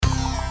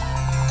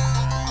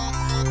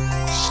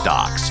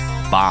Stocks,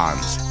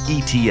 bonds,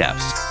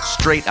 ETFs,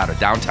 straight out of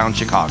downtown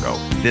Chicago.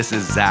 This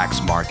is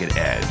Zach's Market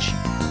Edge.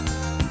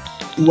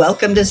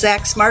 Welcome to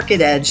Zach's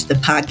Market Edge, the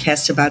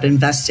podcast about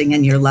investing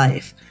in your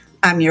life.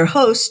 I'm your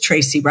host,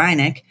 Tracey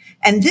Ryniec,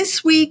 and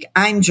this week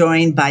I'm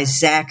joined by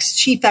Zach's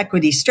chief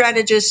equity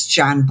strategist,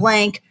 John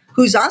Blank,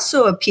 who's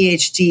also a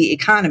PhD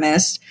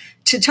economist,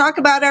 to talk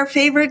about our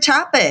favorite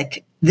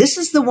topic. This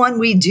is the one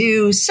we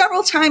do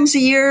several times a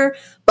year,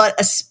 but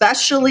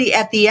especially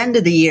at the end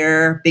of the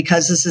year,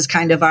 because this is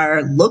kind of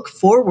our look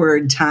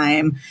forward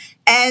time.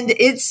 And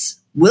it's,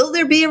 will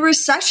there be a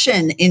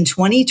recession in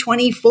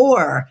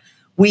 2024?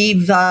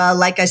 We've,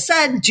 like I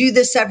said, do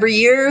this every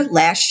year.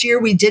 Last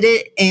year, we did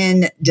it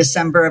in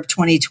December of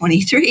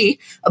 2023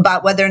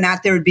 about whether or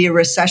not there would be a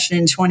recession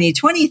in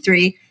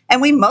 2023.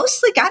 And we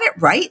mostly got it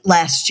right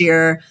last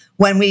year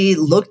when we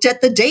looked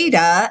at the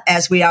data,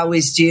 as we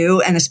always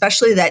do, and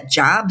especially that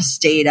jobs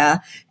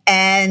data.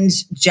 And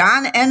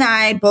John and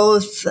I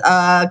both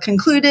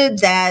concluded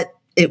that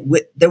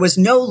there was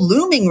no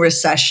looming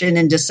recession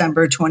in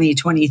December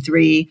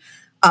 2023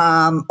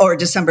 or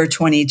December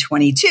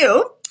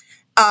 2022.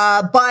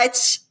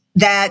 But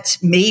that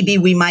maybe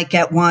we might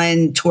get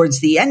one towards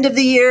the end of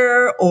the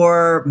year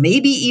or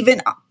maybe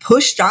even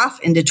pushed off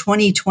into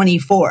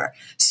 2024.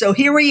 So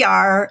here we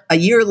are a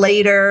year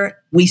later.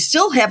 We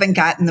still haven't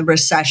gotten the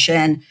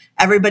recession.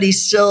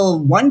 Everybody's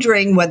still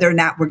wondering whether or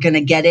not we're going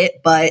to get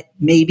it, but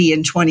maybe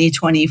in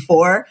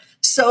 2024.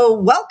 So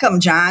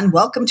welcome, John.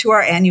 Welcome to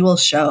our annual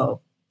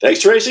show.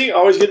 Thanks, Tracey.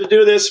 Always good to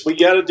do this. We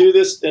got to do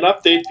this and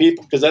update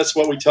people because that's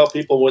what we tell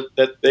people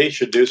that they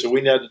should do. So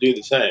we need to do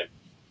the same.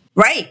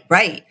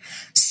 Right.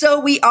 So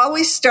we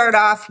always start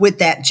off with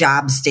that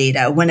jobs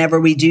data whenever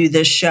we do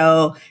this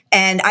show.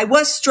 And I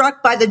was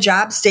struck by the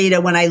jobs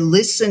data when I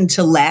listened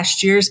to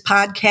last year's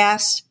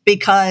podcast,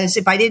 because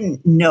if I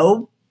didn't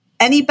know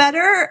any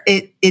better,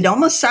 it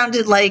almost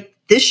sounded like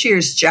this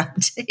year's job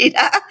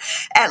data,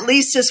 at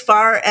least as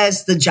far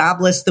as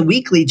the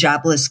weekly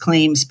jobless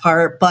claims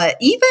part. But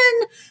even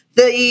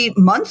the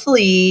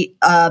monthly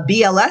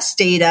BLS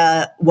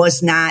data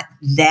was not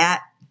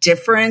that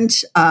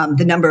different.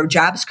 The number of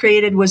jobs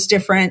created was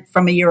different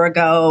from a year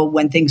ago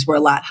when things were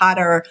a lot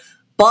hotter,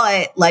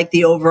 but like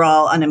the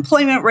overall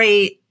unemployment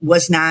rate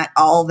was not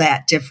all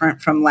that different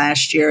from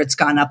last year. It's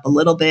gone up a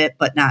little bit,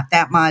 but not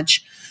that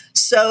much.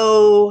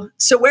 So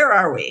where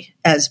are we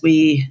as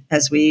we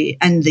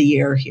end the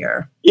year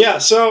here? Yeah.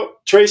 So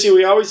Tracey,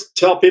 we always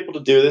tell people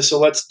to do this. So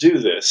let's do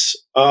this.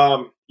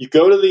 You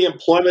go to the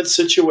employment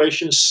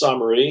situation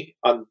summary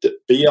on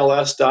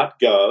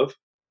BLS.gov.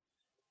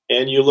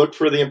 And you look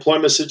for the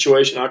employment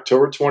situation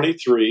October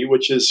 23,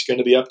 which is going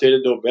to be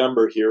updated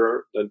November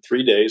here in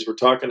 3 days. We're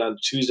talking on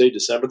Tuesday,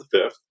 December the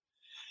 5th.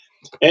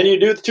 And you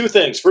do two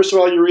things. First of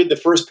all, you read the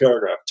first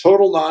paragraph.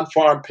 Total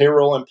non-farm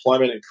payroll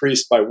employment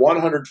increased by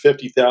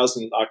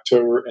 150,000 in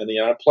October, and the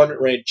unemployment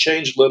rate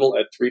changed little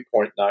at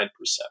 3.9%.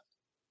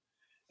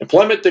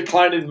 Employment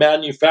declined in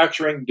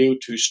manufacturing due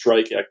to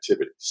strike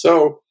activity.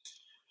 So,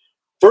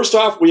 first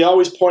off, we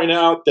always point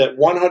out that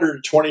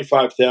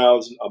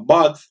 125,000 a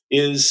month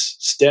is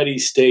steady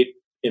state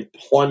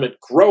employment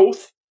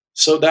growth.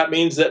 So that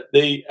means that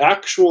the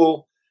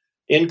actual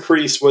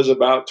increase was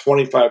about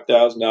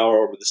 25,000 now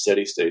over the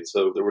steady state.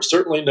 So there was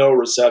certainly no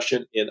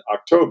recession in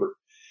October.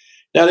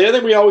 Now, the other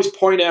thing we always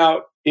point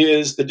out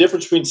is the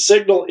difference between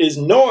signal is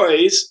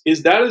noise,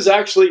 is that is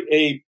actually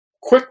a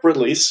quick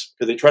release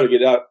because they try to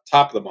get out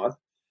top of the month.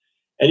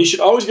 And you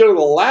should always go to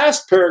the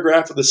last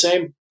paragraph of the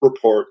same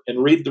report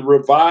and read the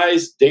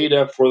revised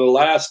data for the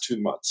last 2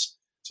 months.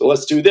 So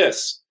let's do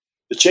this.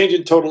 The change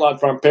in total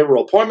non-farm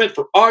payroll employment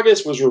for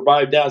August was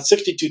revised down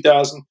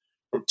 62,000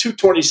 from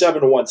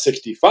 227 to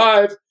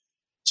 165.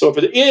 So if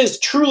it is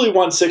truly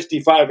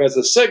 165 as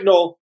a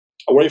signal,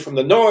 away from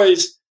the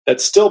noise,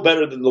 that's still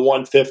better than the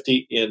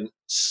 150 in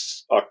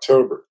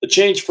October. The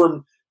change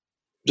from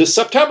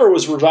September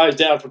was revised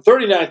down from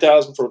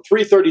 39,000 from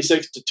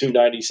 336 to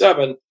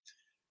 297.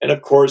 And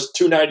of course,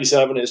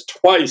 297 is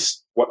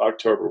twice what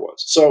October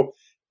was. So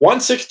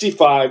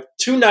 165,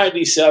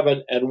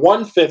 297, and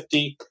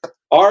 150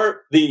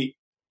 are the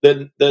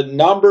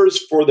numbers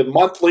for the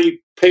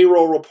monthly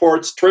payroll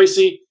reports.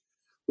 Tracey,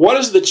 what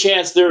is the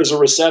chance there is a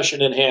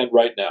recession in hand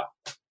right now?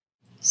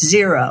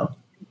 Zero.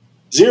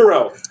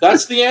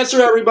 That's the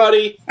answer,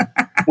 everybody.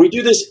 We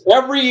do this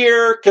every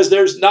year because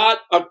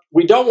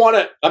we don't want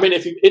to,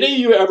 if any of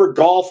you ever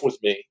golf with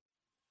me,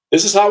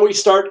 this is how we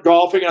start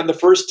golfing on the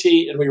first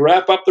tee, and we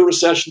wrap up the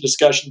recession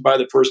discussion by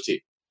the first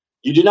tee.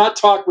 You do not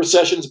talk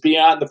recessions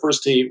beyond the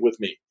first tee with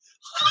me.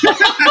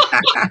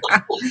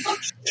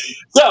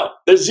 So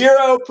the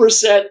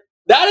 0%,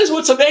 that is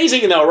what's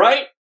amazing though,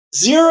 right?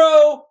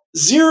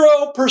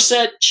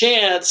 0%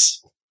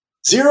 chance,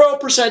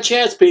 0%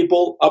 chance,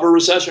 people, of a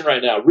recession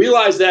right now.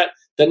 Realize that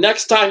the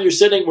next time you're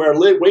sitting where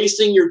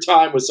wasting your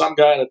time with some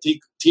guy in a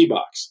tee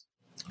box.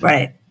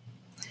 Right.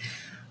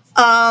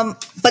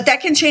 But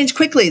that can change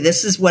quickly.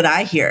 This is what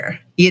I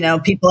hear.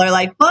 People are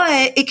like,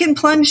 but it can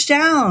plunge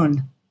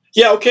down.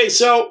 Yeah. Okay.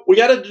 So we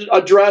got to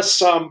address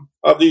some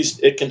of these.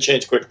 It can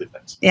change quickly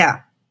things.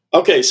 Yeah.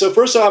 Okay, so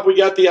first off, we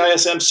got the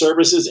ISM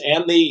services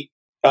and the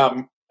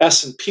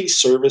S&P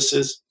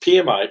services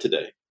PMI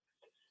today.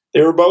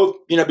 They were both,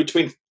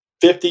 between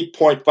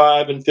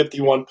 50.5 and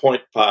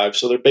 51.5,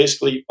 so they're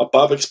basically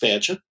above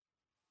expansion,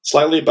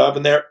 slightly above,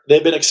 and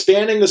they've been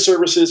expanding the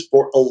services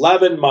for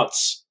 11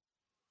 months.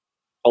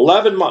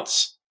 11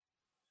 months.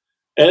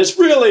 And it's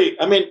really,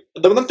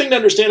 the one thing to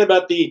understand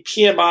about the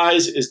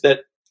PMIs is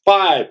that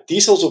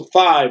decimals of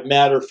 5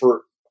 matter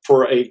for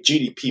a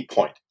GDP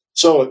point.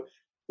 So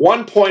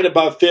 1 point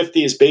above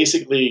 50 is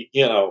basically,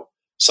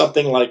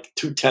 something like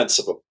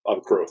 0.2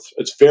 of growth.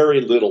 It's very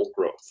little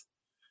growth.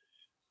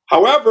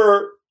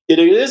 However, it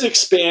is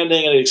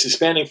expanding, and it's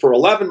expanding for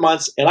 11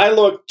 months. And I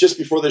looked just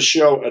before the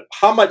show at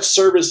how much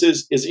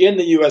services is in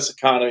the U.S.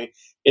 economy,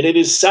 and it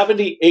is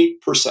 78%.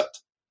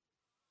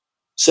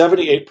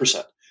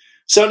 78%.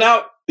 So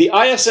now the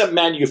ISM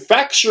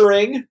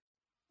manufacturing,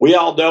 we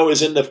all know,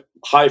 is in the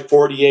high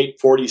 48,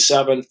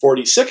 47,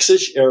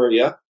 46-ish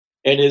area,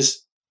 and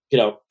is,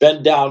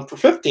 been down for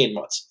 15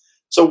 months.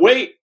 So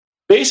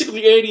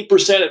basically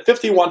 80% at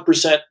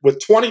 51%, with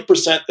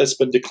 20% that's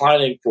been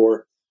declining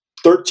for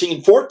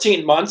 13,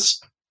 14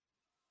 months.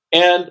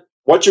 And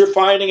what you're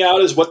finding out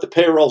is what the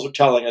payrolls are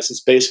telling us.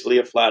 It's basically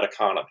a flat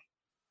economy,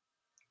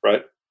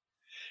 right?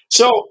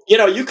 So,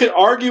 you could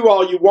argue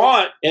all you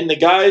want, and the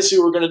guys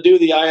who are going to do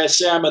the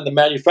ISM and the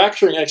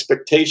manufacturing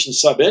expectation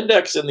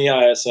sub-index in the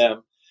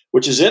ISM,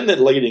 which is in the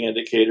leading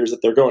indicators,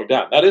 that they're going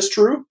down. That is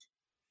true.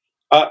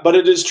 But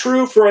it is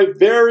true for a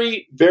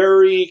very,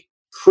 very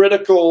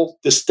critical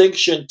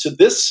distinction to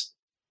this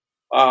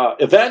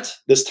event,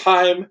 this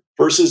time,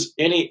 versus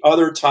any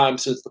other time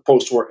since the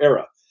post-war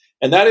era.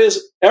 And that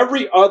is,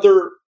 every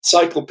other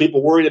cycle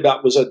people worried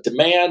about was a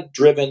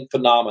demand-driven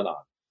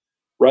phenomenon,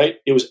 right?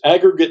 It was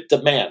aggregate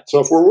demand. So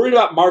if we're worried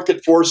about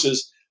market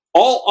forces,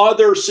 all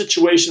other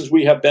situations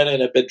we have been in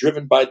have been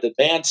driven by the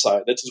demand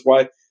side. This is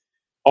why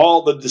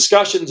all the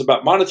discussions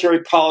about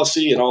monetary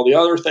policy and all the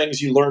other things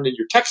you learned in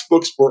your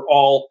textbooks were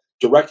all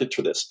directed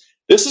to this.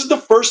 This is the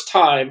first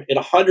time in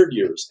 100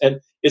 years, and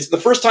it's the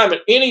first time in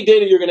any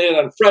data you're going to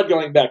get on Fred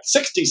going back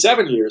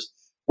 67 years,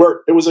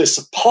 where it was a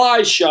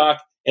supply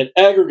shock and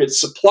aggregate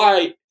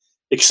supply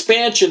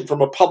expansion from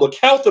a public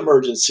health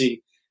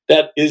emergency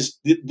that is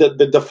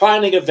the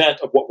defining event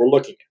of what we're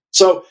looking at.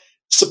 So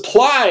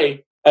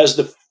supply as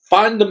the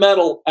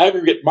fundamental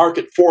aggregate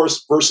market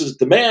force versus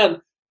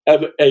demand as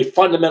a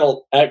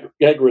fundamental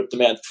aggregate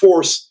demand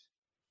force,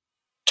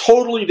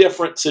 totally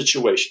different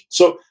situation.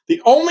 So the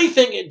only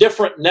thing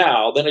different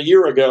now than a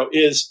year ago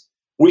is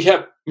we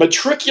have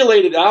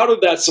matriculated out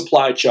of that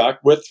supply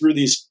shock through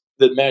the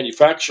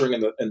manufacturing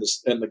and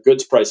the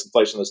goods price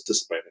inflation that's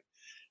dissipated.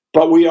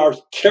 But we are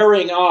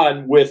carrying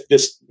on with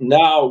this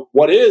now,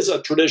 what is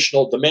a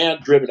traditional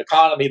demand-driven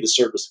economy, the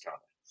service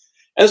economy.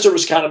 And the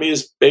service economy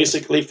is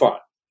basically fine.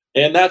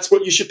 And that's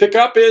what you should pick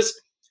up is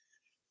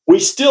we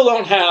still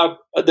don't have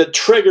the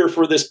trigger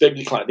for this big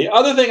decline. The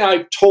other thing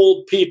I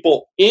told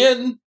people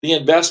in the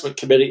investment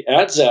committee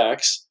at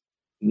Zacks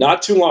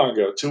not too long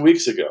ago, 2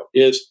 weeks ago,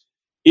 is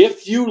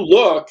if you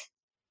look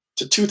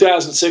to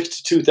 2006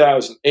 to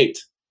 2008,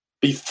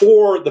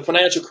 before the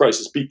financial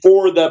crisis,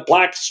 before the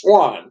black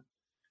swan,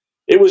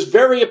 it was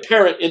very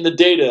apparent in the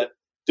data,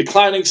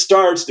 declining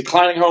starts,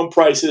 declining home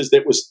prices,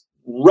 that was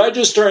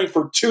registering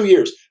for 2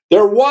 years.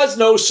 There was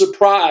no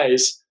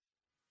surprise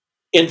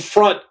in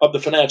front of the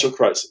financial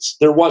crisis.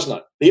 There was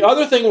none. The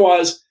other thing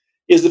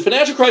is the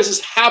financial crisis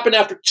happened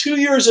after 2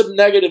 years of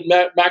negative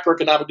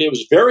macroeconomic data. It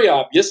was very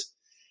obvious.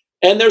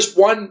 And there's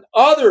one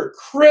other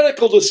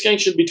critical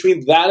distinction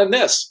between that and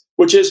this,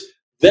 which is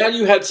then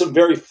you had some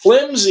very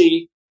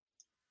flimsy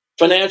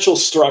financial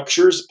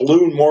structures,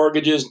 balloon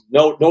mortgages,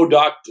 no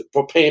doc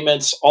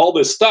payments, all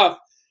this stuff.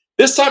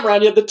 This time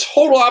around, you have the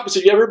total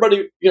opposite. You have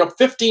everybody,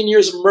 15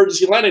 years of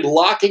emergency lending,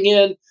 locking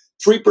in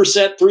 3%,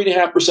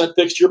 3.5%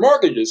 fixed year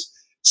mortgages.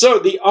 So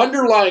the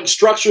underlying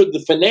structure of the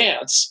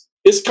finance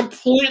is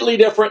completely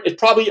different. It's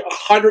probably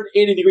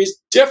 180 degrees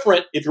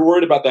different if you're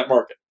worried about that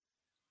market.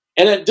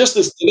 And then just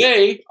this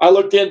today, I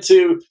looked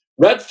into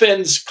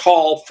Redfin's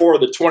call for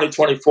the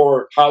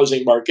 2024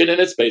 housing market,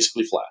 and it's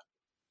basically flat.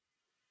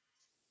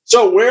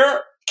 So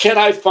where can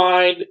I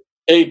find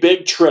a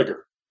big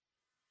trigger?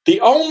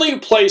 The only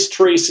place,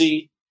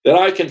 Tracey, that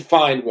I can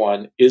find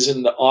one is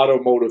in the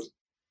automotive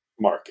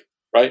market,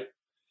 right?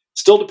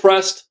 Still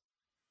depressed.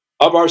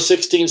 Of our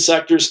 16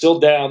 sectors, still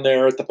down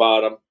there at the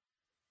bottom.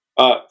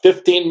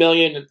 15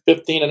 million,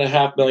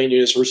 15.5 million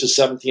units versus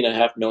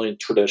 17.5 million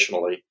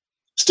traditionally.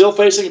 Still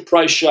facing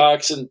price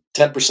shocks and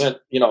 10%,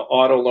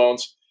 auto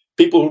loans.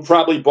 People who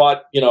probably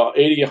bought,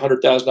 $80,000,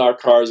 $100,000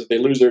 cars, if they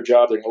lose their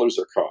job, they're going to lose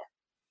their car.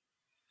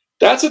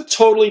 That's a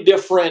totally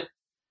different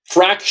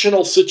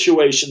fractional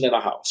situation than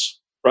a house,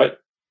 right?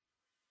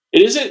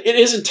 It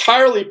is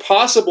entirely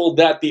possible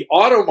that the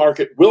auto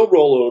market will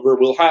roll over.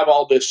 We'll have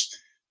all this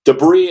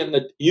debris in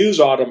the used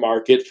auto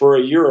market for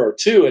a year or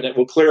two, and it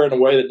will clear in a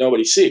way that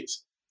nobody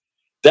sees.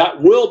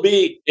 That will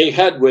be a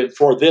headwind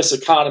for this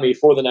economy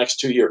for the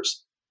next 2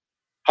 years.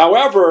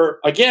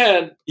 However,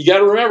 again, you got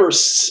to remember,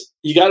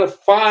 you got to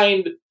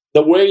find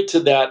the way to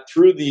that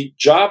through the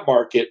job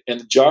market, and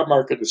the job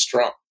market is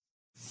strong.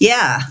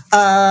 Yeah.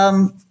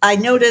 I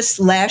noticed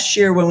last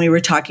year when we were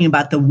talking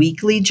about the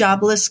weekly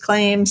jobless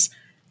claims,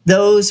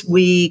 those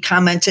we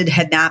commented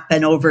had not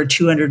been over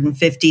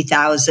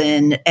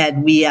 250,000.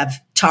 And we have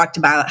talked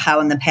about how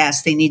in the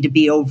past they need to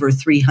be over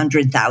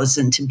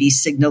 300,000 to be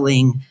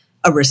signaling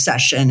a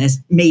recession is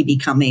maybe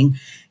coming.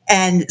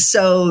 And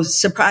so,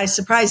 surprise,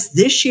 surprise,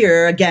 this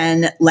year,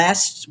 again,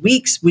 last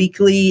week's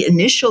weekly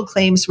initial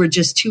claims were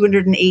just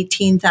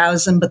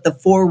 218,000, but the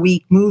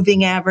 4-week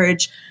moving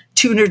average,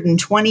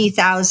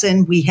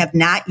 220,000. We have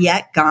not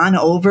yet gone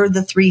over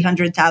the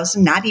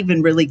 300,000, not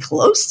even really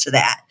close to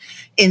that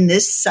in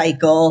this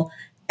cycle.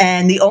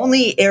 And the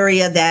only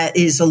area that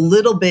is a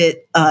little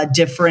bit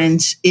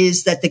different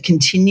is that the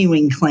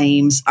continuing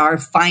claims are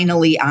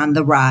finally on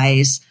the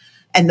rise.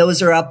 And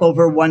those are up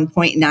over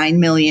 1.9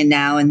 million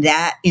now. And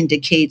that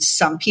indicates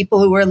some people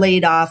who are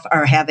laid off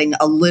are having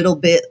a little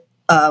bit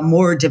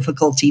more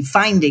difficulty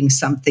finding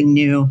something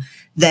new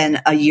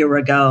than a year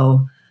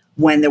ago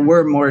when there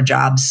were more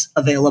jobs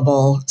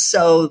available.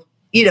 So,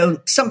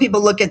 some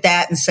people look at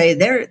that and say,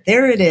 there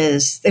it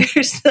is.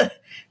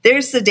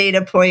 There's the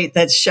data point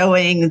that's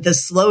showing the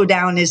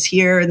slowdown is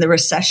here and the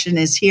recession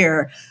is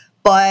here.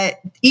 But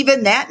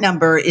even that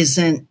number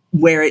isn't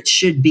where it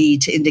should be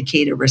to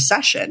indicate a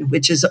recession,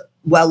 which is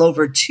well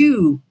over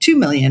 2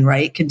 million,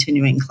 right?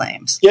 Continuing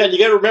claims. Yeah. And you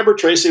got to remember,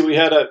 Tracy, we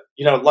had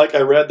like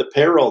I read the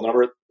payroll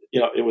number,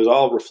 it was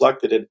all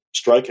reflected in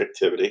strike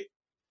activity.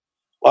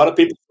 A lot of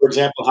people, for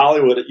example,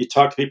 Hollywood, you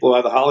talk to people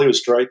about the Hollywood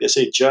strike, they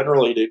say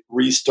generally to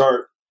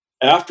restart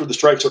after the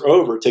strikes are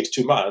over, it takes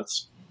 2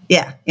 months.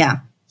 Yeah. Yeah.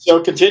 So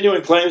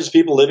continuing claims is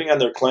people living on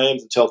their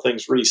claims until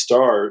things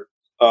restart,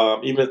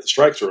 even if the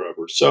strikes are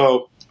over.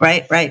 So,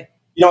 right.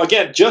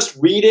 Again, just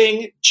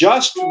reading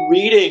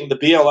the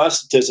BLS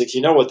statistics,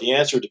 what the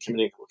answer to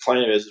continuing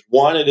claim is.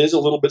 One, it is a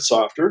little bit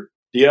softer.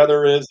 The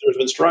other is there's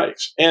been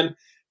strikes. And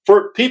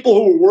for people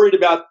who were worried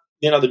about,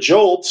 the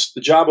JOLTS,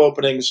 the job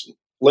openings,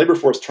 labor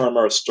force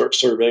turnover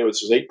survey,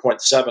 which was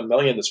 8.7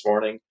 million this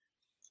morning.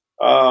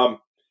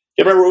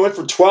 Remember, we went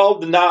from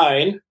 12 to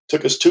 9.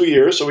 Took us 2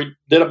 years, so we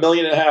did 1.5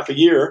 million a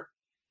year.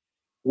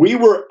 We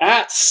were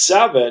at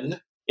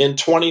 7 in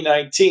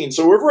 2019,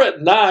 so we're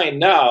at 9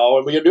 now,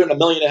 and we are doing 1.5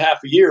 million a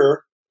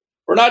year.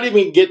 We're not even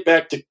going to get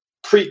back to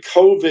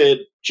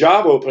pre-COVID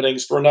job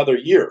openings for another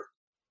year.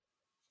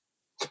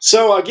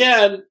 So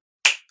again,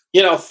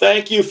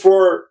 thank you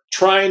for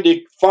trying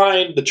to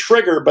find the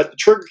trigger, but the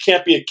trigger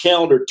can't be a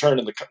calendar turn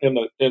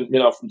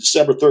from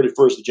December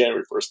 31st to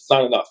January 1st. It's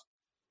not enough.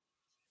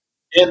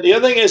 And the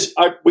other thing is,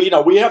 we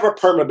have a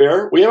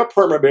perma-bear.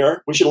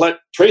 We should let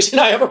Tracey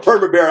and I have a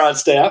perma-bear on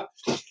staff.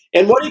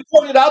 And what he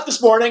pointed out this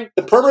morning,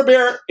 the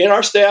perma-bear in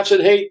our staff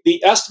said, hey,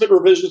 the estimate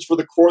revisions for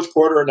the fourth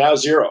quarter are now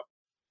 0.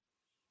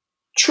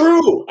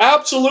 True.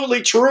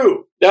 Absolutely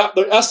true. Now,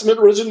 the estimate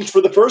revisions for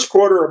the first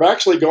quarter are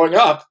actually going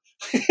up.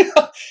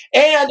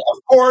 And, of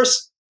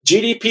course,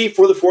 GDP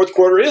for the fourth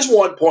quarter is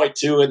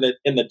 1.2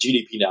 in the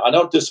GDP now. I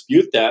don't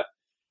dispute that.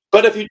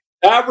 But if you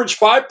average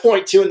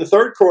 5.2 in the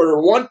third quarter,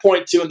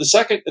 1.2 in the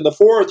second, in the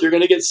fourth, you're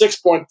going to get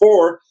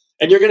 6.4,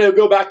 and you're going to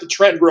go back to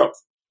trend growth.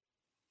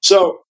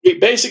 So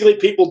basically,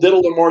 people did a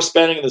little more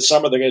spending in the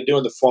summer than they're going to do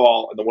in the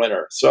fall and the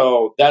winter.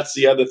 So that's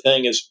the other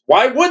thing is,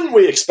 why wouldn't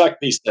we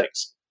expect these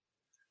things?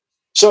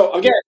 So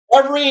again,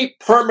 every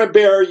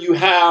perma-bear you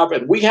have,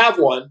 and we have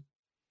one,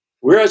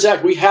 whereas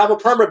we have a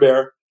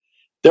perma-bear,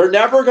 they're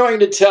never going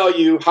to tell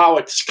you how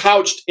it's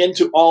couched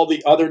into all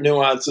the other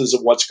nuances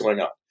of what's going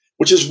on,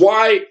 which is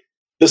why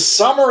the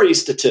summary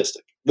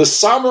statistic, the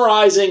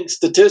summarizing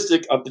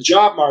statistic of the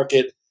job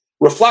market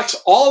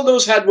reflects all of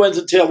those headwinds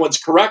and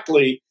tailwinds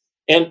correctly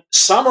and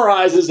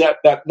summarizes that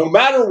no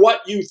matter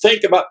what you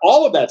think about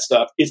all of that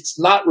stuff, it's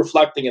not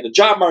reflecting in the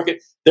job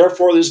market.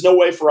 Therefore, there's no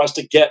way for us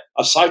to get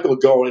a cycle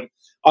going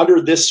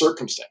under this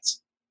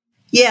circumstance.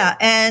 Yeah,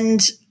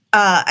 and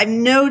I've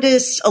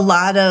noticed a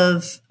lot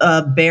of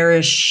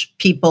bearish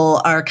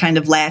people are kind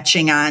of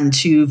latching on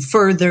to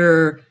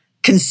further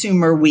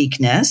consumer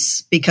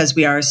weakness because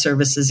we are a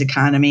services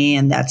economy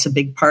and that's a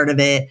big part of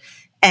it.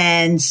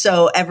 And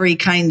so every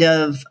kind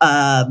of,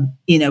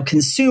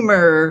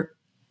 consumer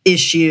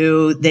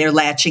issue they're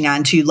latching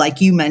onto,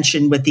 like you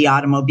mentioned with the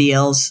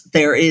automobiles,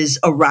 there is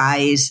a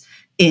rise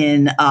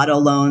in auto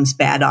loans,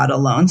 bad auto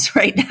loans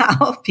right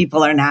now.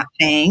 People are not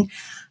paying.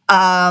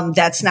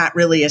 That's not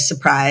really a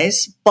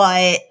surprise,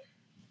 but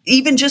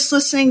even just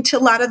listening to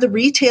a lot of the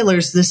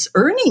retailers this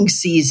earnings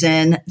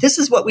season, this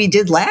is what we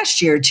did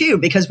last year too,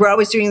 because we're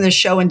always doing this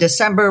show in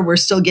December. We're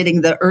still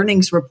getting the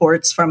earnings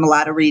reports from a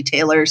lot of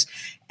retailers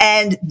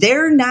and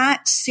they're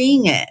not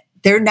seeing it.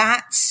 They're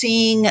not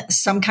seeing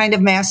some kind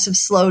of massive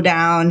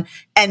slowdown.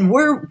 And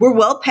we're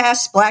well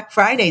past Black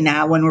Friday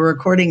now when we're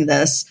recording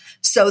this.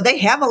 So they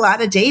have a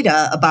lot of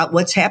data about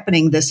what's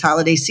happening this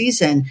holiday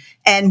season.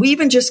 And we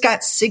even just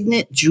got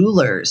Signet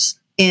Jewelers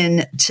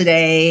in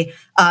today,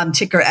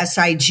 ticker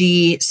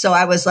SIG. So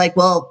I was like,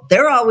 well,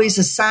 they're always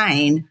a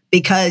sign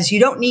because you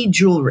don't need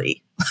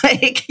jewelry.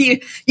 Like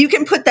you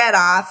can put that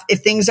off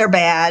if things are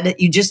bad.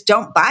 You just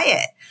don't buy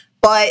it.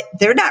 But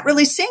they're not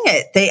really seeing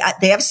it.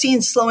 They have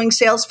seen slowing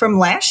sales from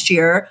last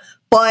year,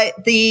 but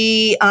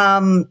they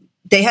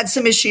had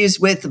some issues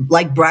with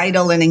like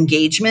bridal and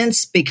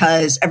engagements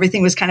because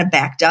everything was kind of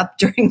backed up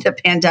during the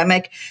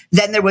pandemic.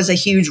 Then there was a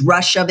huge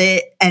rush of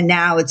it, and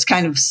now it's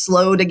kind of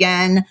slowed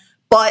again.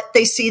 But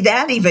they see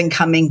that even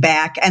coming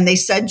back, and they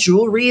said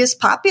jewelry is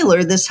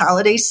popular this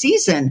holiday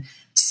season.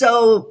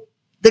 So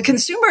the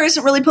consumer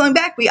isn't really pulling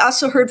back. We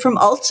also heard from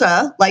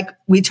ULTA, like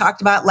we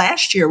talked about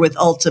last year with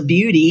ULTA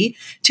Beauty,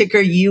 ticker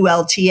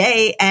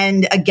ULTA.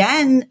 And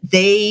again,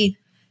 they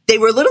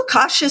were a little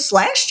cautious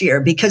last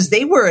year because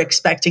they were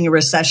expecting a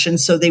recession.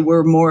 So they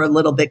were a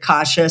little bit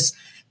cautious.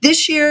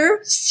 This year,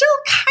 still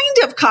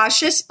kind of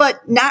cautious,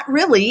 but not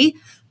really.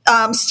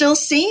 Still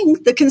seeing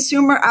the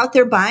consumer out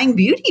there buying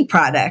beauty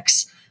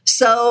products.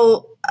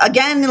 So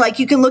again, like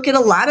you can look at a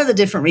lot of the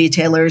different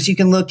retailers. You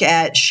can look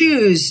at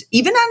shoes,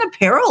 even on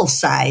apparel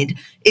side,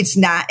 it's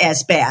not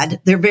as bad.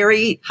 They're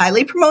very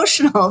highly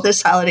promotional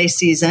this holiday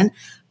season,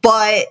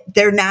 but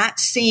they're not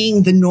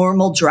seeing the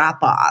normal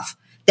drop off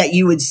that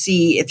you would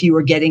see if you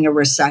were getting a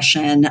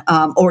recession,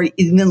 or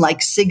even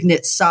like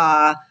Signet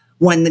saw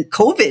when the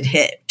COVID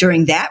hit.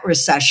 During that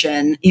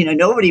recession,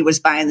 nobody was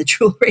buying the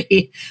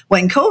jewelry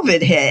when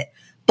COVID hit,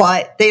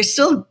 but they're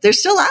still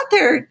out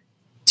there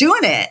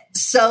doing it.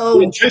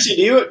 So, Tracey,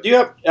 do you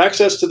have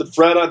access to the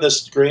Fred on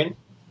this screen?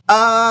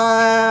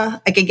 I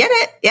can get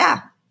it.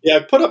 Yeah. Yeah,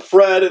 put up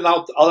Fred, and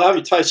I'll have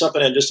you type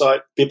something in just so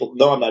people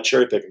know I'm not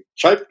cherry picking.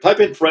 Type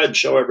in Fred and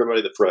show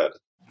everybody the Fred.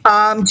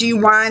 Do you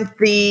want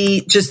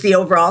just the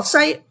overall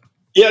site?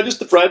 Yeah, just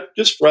the Fred.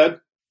 Just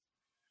Fred.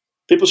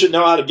 People should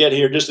know how to get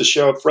here just to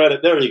show Fred.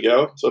 There you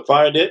go. So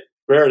find it.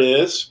 There it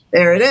is.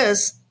 There it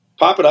is.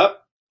 Pop it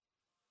up.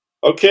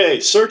 Okay,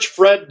 search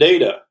Fred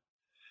data.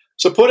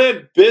 So put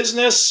in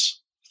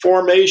business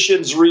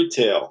formations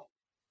retail.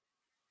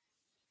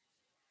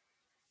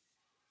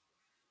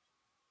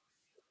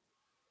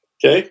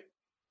 Okay,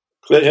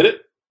 hit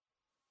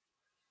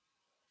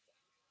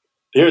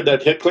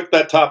it. Click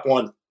that top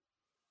one.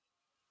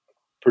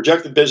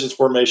 Projected business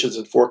formations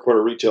in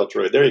 4-quarter retail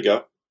trade. There you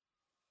go.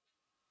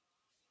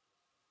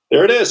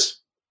 There it is.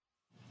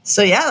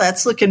 So yeah,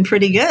 that's looking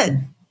pretty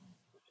good.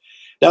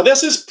 Now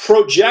this is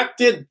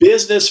projected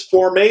business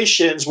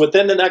formations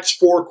within the next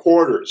 4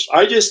 quarters.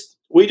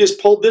 We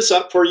just pulled this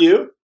up for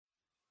you.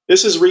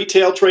 This is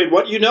retail trade.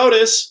 What you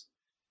notice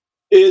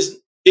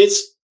is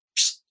it's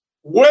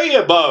way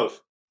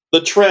above the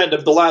trend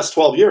of the last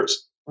 12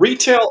 years.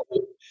 Retail,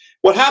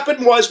 what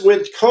happened was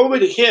when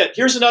COVID hit,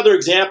 here's another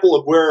example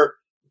of where,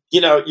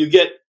 you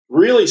get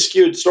really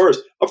skewed stories.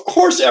 Of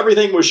course,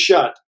 everything was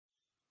shut.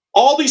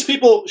 All these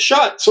people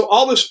shut. So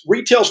all this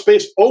retail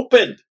space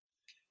opened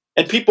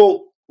and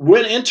people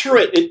went into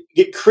it.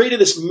 It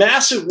created this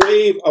massive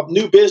wave of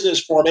new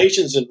business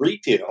formations in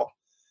retail.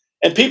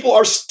 And people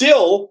are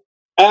still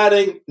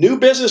adding new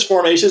business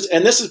formations.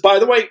 And this is, by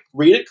the way,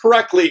 read it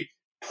correctly,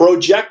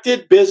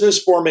 projected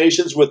business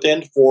formations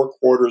within 4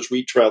 quarters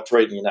retail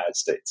trade in the United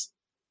States.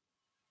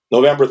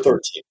 November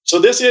 13th. So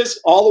this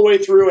is all the way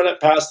through and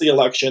past the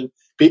election.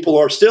 People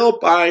are still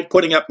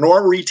putting up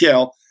normal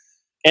retail,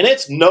 and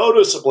it's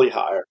noticeably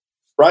higher,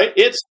 right?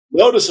 It's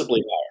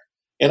noticeably higher.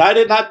 And I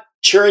did not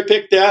cherry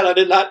pick that. I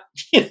did not,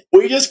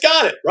 we just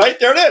got it, right?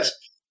 There it is.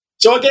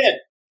 So again,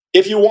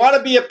 if you want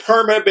to be a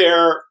perma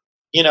bear,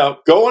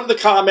 go into the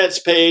comments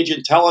page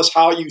and tell us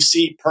how you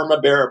see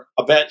perma bear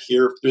event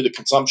here through the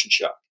consumption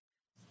shock.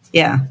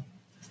 Yeah.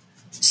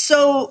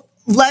 So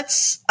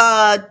let's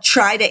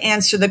try to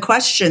answer the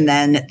question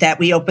then that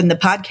we opened the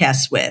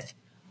podcast with.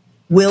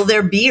 Will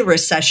there be a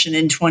recession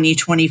in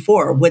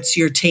 2024? What's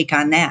your take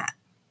on that?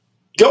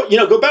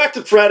 Go back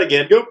to Fred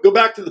again. Go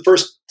back to the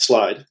first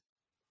slide.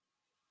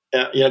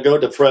 Go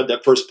to Fred,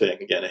 that first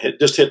ping again.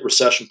 Just hit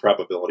recession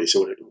probability,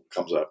 so it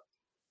comes up.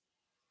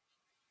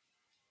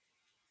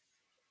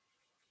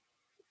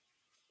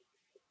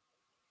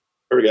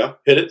 There we go.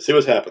 Hit it. See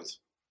what happens.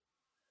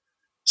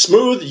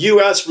 Smooth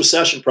U.S.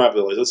 recession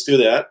probability. Let's do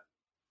that.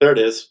 There it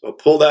is. I'll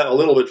pull that a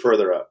little bit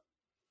further up.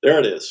 There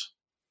it is.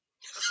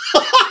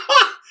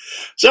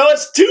 So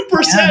it's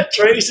 2%,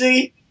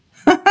 Tracey.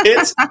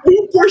 It's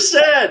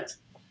 2%.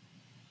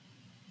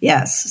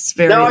 Yes, it's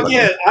very Now, low.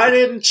 again, I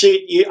didn't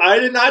cheat. I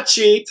did not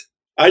cheat.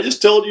 I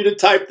just told you to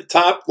type the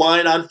top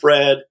line on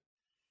Fred.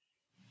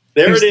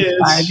 There it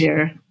is.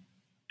 5-year.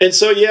 And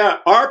so, yeah,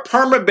 our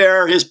perma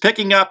bear is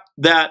picking up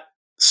that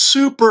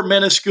super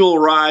minuscule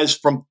rise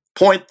from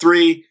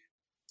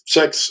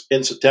 0.36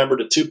 in September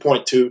to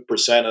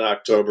 2.2% in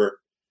October.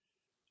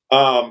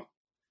 And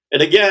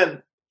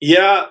again,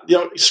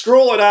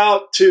 scroll it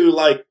out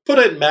to put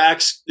in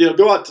max,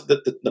 go out to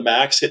the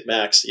max, hit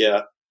max.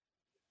 Yeah.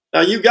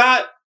 Now you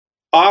got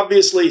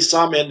obviously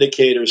some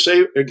indicators.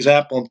 Say, for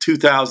example, in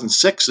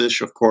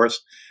 2006-ish, of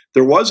course,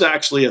 there was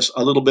actually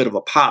a little bit of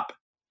a pop,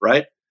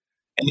 right?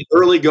 And the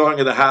early going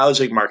of the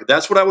housing market.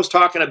 That's what I was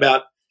talking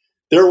about.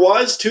 There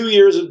was 2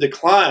 years of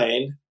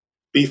decline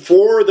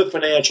before the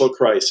financial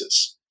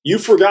crisis. You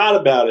forgot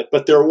about it,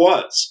 but there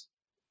was.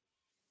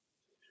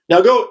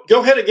 Now go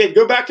ahead again.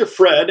 Go back to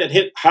Fred and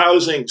hit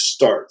housing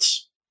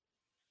starts.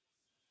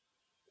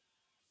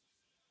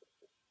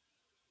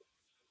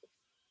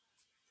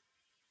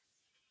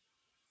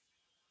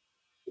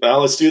 Now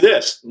let's do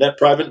this. Net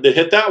private,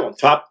 hit that one,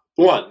 top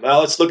one. Now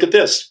let's look at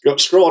this. Go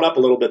scroll it up a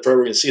little bit for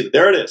everyone to see that.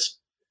 There it is.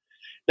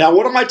 Now,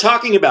 what am I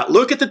talking about?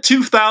 Look at the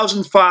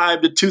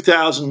 2005 to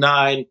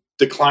 2009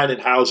 decline in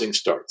housing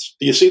starts.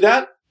 Do you see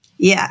that?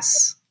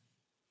 Yes.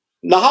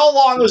 Now, how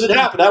long was it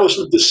happen? That was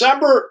from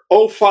December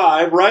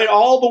 05, right,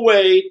 all the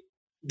way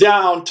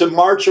down to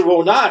March of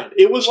 09.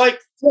 It was like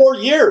 4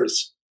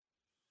 years.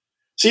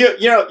 So,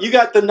 you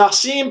got the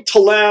Nassim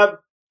Taleb,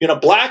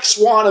 Black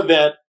Swan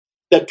event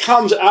that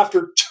comes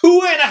after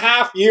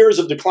 2.5 years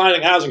of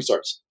declining housing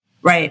starts.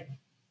 Right.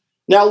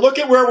 Now, look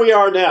at where we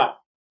are now.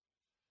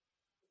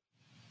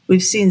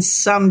 We've seen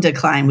some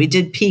decline. We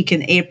did peak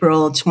in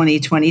April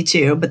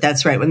 2022, but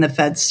that's right when the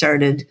Fed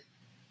started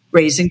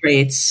raising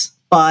rates.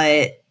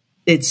 But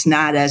it's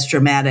not as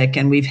dramatic,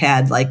 and we've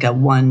had like at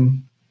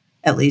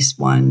least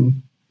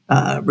one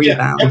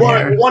rebound. Yeah, we're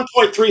at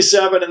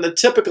 1.37, and the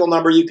typical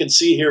number you can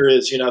see here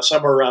is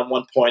somewhere around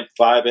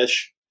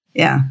 1.5-ish.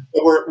 Yeah,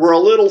 so we're a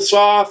little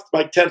soft,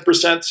 like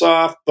 10%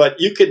 soft,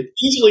 but you can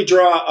easily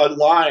draw a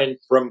line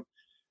from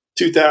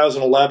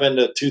 2011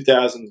 to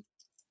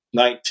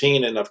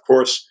 2019, and of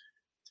course,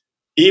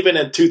 even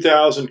in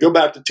 2000, go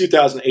back to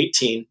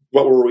 2018.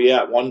 What were we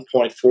at?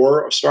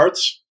 1.4 of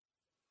starts.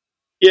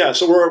 Yeah,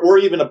 so we're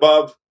even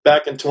above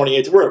back in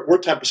 2018. We're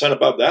 10%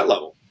 above that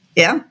level.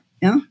 Yeah.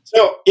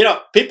 So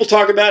people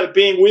talk about it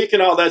being weak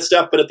and all that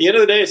stuff, but at the end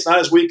of the day, it's not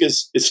as weak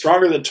as it's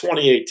stronger than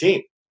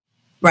 2018.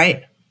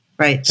 Right.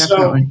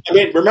 Definitely. So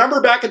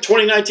remember back in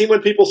 2019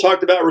 when people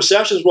talked about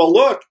recessions? Well,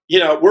 look,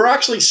 we're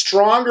actually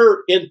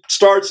stronger in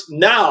starts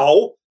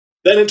now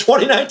than in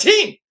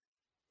 2019.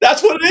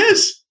 That's what it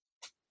is.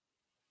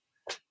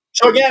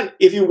 So again,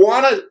 if you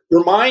want to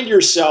remind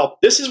yourself,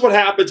 this is what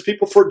happens.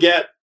 People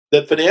forget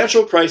that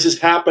financial crisis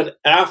happened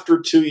after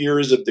 2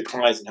 years of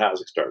declines in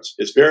housing starts.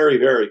 It's very,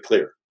 very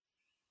clear.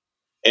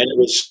 And it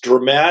was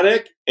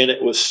dramatic, and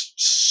it was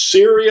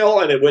serial,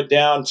 and it went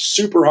down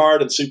super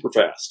hard and super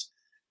fast.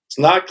 It's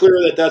not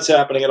clear that that's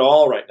happening at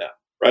all right now,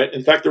 right?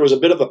 In fact, there was a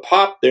bit of a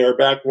pop there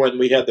back when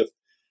we had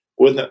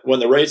when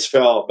the rates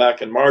fell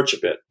back in March a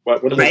bit.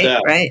 When was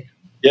that? Right.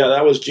 Yeah,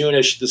 that was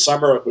June-ish, the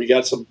summer. We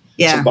got some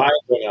buying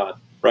going on,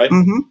 right?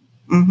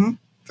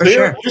 For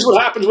sure. Here's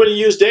what happens when you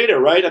use data,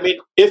 right? I mean,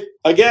 if,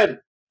 again,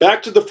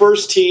 back to the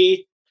first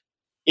tee,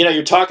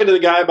 you're talking to the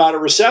guy about a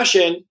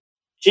recession,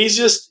 he's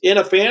just in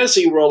a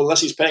fantasy world unless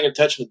he's paying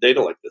attention to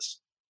data like this.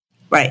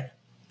 Right.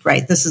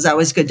 This is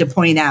always good to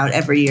point out.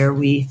 Every year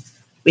we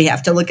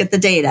have to look at the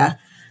data.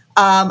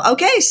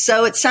 Okay,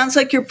 so it sounds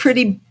like you're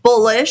pretty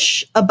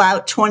bullish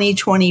about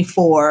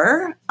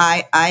 2024.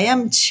 I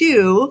am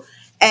too.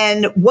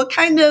 And what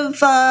kind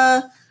of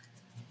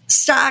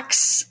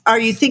stocks are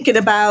you thinking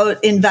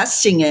about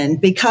investing in?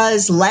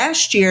 Because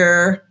last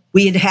year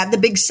we had the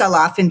big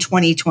sell-off in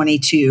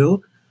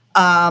 2022.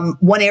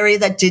 One area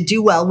that did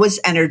do well was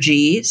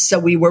energy. So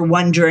we were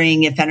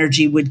wondering if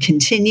energy would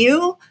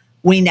continue.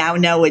 We now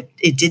know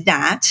it did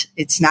not.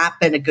 It's not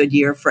been a good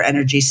year for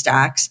energy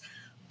stocks.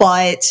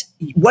 But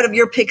one of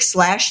your picks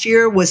last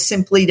year was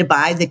simply to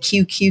buy the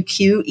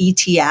QQQ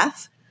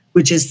ETF,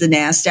 which is the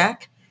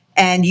NASDAQ.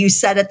 And you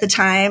said at the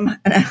time,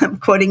 and I'm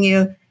quoting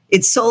you,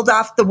 it sold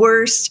off the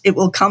worst. It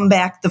will come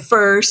back the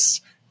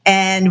first.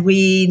 And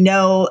we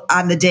know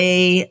on the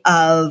day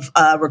of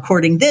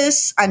recording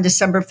this on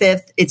December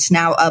 5th, it's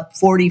now up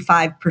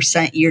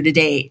 45% year to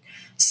date.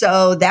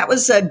 So that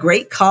was a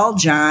great call,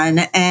 John.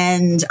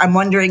 And I'm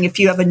wondering if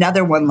you have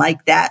another one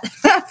like that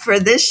for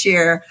this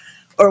year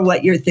or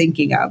what you're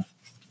thinking of.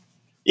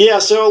 Yeah,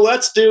 so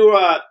let's do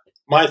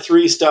my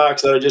 3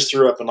 stocks that I just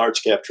threw up in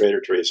Large Cap Trader,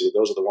 Tracey.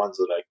 Those are the ones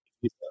that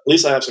at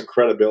least I have some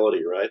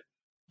credibility, right?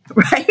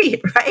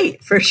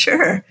 Right, for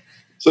sure.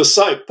 So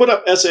SAIC, put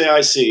up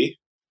SAIC.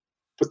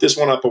 Put this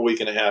one up a week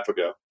and a half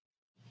ago.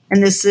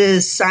 And this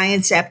is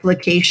Science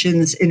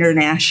Applications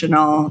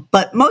International.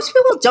 But most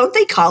people, don't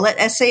they call it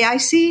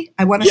SAIC?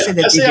 I want to say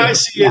that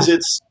SAIC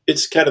is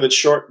it's kind of its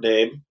short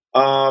name.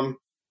 So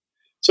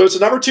it's a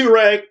number 2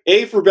 rank,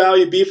 A for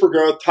value, B for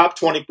growth, top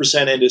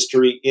 20%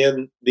 industry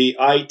in the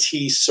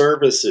IT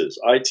services.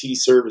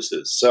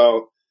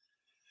 So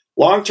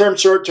long-term,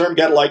 short-term,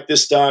 got to like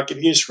this stock.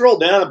 If you scroll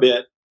down a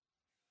bit,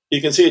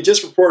 you can see it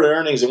just reported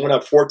earnings and went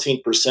up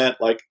 14%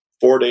 like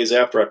 4 days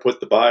after I put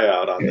the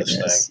buyout on this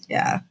thing.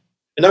 Yeah.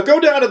 And now go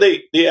down to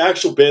the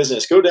actual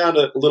business. Go down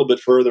to a little bit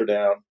further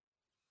down.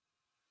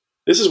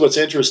 This is what's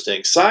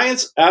interesting.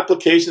 Science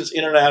Applications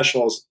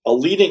International is a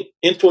leading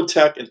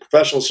infotech and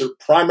professional service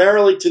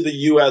primarily to the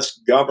U.S.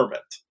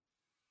 government.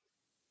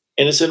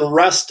 And it's in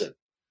Reston.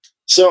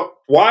 So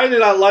why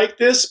did I like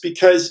this?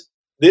 Because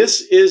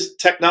this is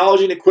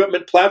technology and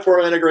equipment,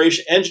 platform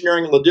integration,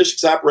 engineering,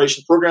 logistics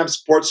operation, program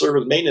support,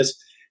 service, maintenance.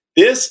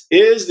 This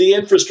is the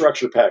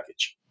infrastructure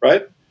package,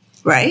 right?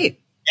 Right.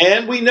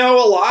 And we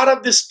know a lot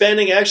of this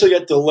spending actually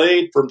got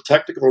delayed for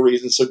technical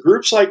reasons. So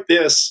groups like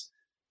this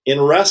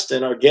in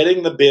Reston are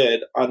getting the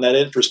bid on that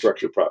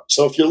infrastructure project.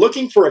 So if you're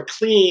looking for a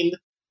clean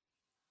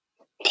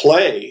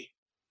play,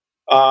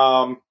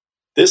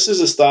 this is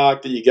a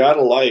stock that you got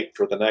to like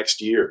for the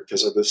next year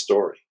because of this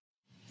story.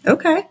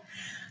 Okay.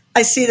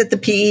 I see that the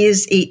PE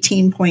is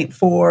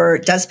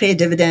 18.4, does pay a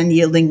dividend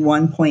yielding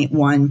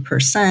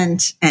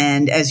 1.1%.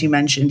 And as you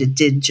mentioned, it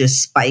did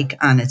just spike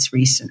on its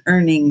recent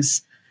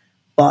earnings,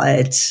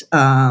 but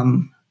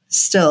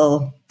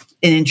still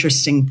an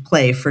interesting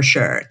play for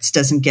sure. It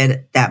doesn't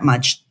get that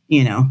much,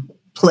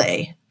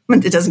 play.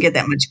 It doesn't get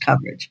that much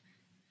coverage.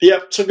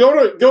 Yep. So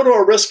go to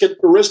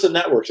Arista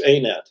Networks,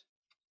 ANET.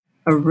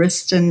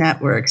 Arista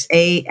Networks,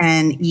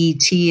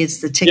 ANET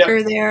is the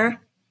ticker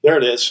there. There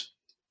it is.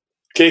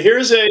 Okay,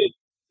 here's a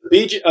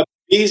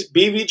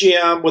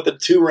BVGM with a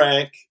 2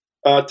 rank,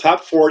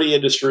 top 40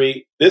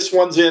 industry. This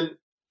one's in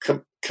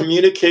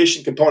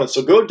communication components.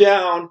 So go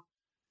down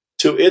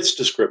to its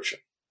description.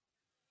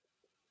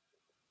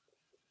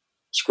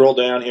 Scroll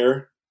down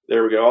here.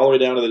 There we go, all the way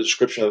down to the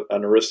description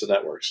on Arista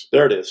Networks.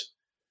 There it is.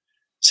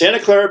 Santa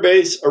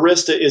Clara-based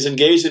Arista is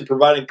engaged in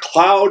providing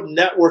cloud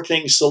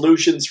networking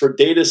solutions for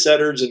data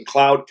centers and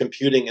cloud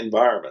computing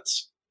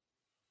environments.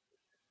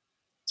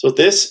 So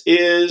this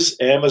is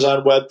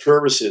Amazon Web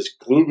Services,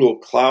 Google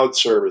Cloud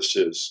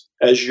Services,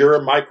 Azure,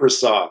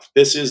 Microsoft.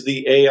 This is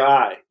the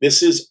AI.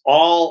 This is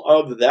all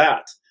of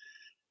that.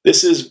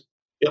 This is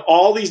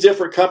all these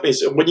different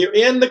companies. When you're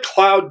in the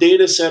cloud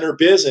data center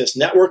business,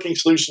 networking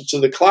solutions to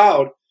the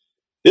cloud,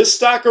 this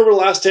stock over the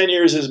last 10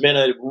 years has been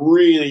a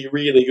really,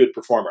 really good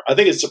performer. I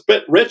think it's a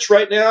bit rich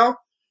right now,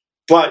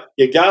 but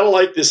you got to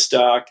like this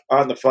stock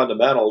on the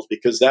fundamentals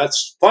because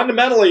that's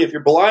fundamentally, if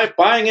you're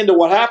buying into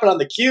what happened on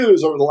the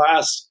Qs over the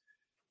last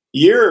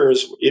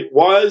years, it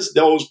was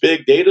those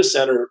big data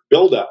center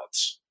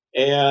buildouts.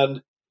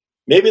 And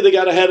maybe they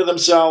got ahead of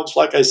themselves.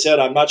 Like I said,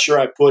 I'm not sure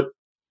I put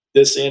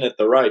this in at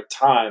the right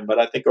time, but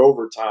I think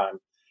over time,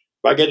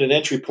 if I get an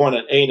entry point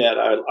at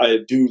ANET, I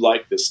do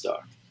like this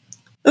stock.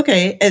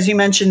 Okay, as you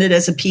mentioned, it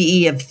has a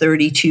PE of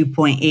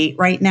 32.8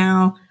 right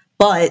now,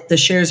 but the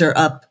shares are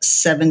up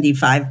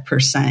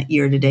 75%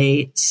 year to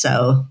date.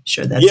 So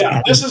sure, that's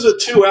this is a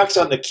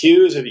 2x on the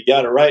Qs if you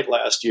got it right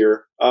last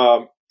year.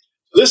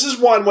 This is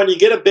one when you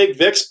get a big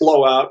VIX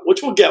blowout,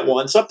 which we'll get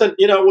one. Something,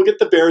 we'll get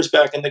the bears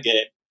back in the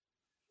game,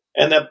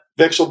 and that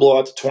VIX will blow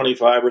out to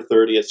 25 or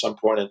 30 at some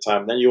point in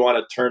time. Then you want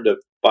to turn to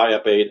buy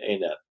up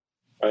ANET,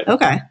 right?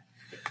 Okay.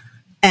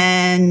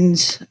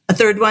 And a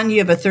third one, you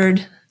have a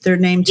third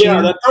name too?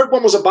 Yeah, that third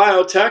one was a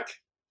biotech.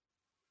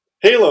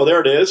 Halo, there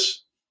it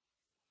is.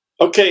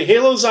 Okay,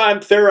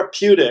 Halozyme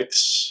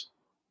Therapeutics.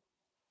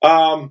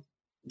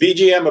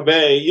 VGM of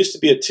A used to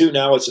be a 2,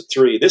 now it's a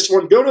 3. This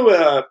one, go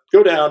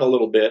down a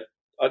little bit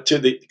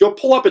go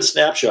pull up its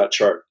snapshot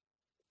chart.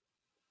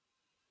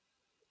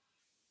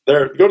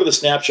 There, go to the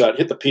snapshot.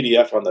 Hit the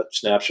PDF on the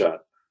snapshot.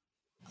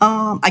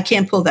 I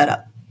can't pull that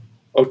up.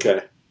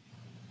 Okay.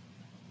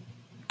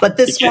 But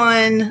this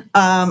one,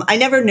 I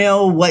never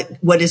know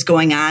what is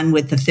going on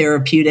with the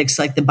therapeutics,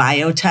 like the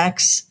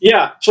biotechs.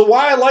 Yeah. So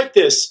why I like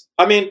this,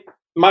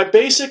 my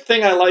basic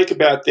thing I like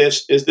about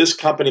this is this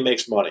company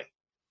makes money.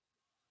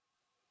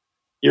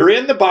 You're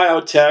in the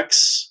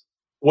biotechs.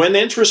 When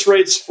interest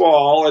rates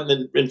fall and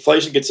then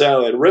inflation gets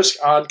out of it, risk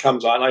on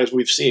comes on, as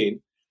we've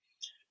seen.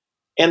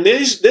 And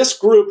this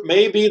group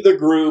may be the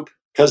group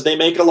because they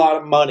make a lot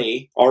of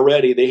money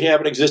already. They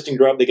have an existing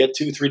drug. They get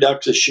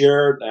 $2-3 a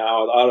share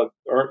now out of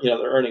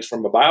their earnings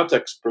from a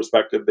biotech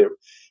perspective. They've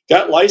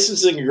got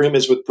licensing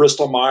agreements with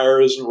Bristol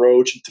Myers and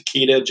Roche and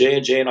Takeda,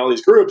 J&J, and all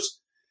these groups.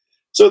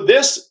 So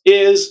this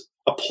is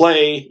a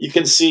play you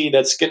can see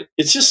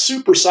it's just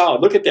super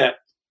solid. Look at that.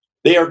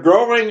 They are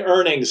growing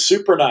earnings,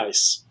 super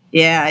nice.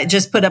 Yeah, I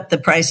just put up the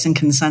price and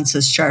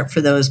consensus chart for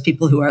those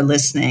people who are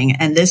listening.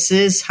 And this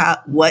is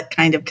what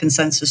kind of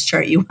consensus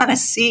chart you want to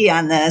see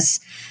on this.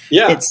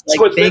 Yeah, it's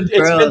like big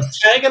growth. It's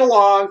been tagging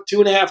along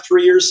 2.5,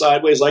 3 years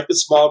sideways, like the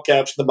small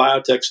caps and the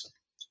biotechs.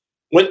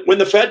 When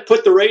the Fed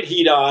put the rate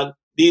heat on,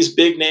 these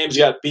big names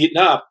got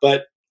beaten up.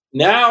 But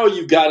now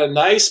you've got a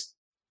nice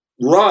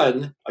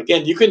run.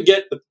 Again, you can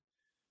get,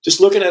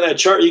 just looking at that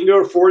chart, you can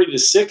go to 40 to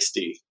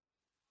 60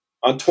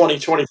 on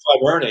 2025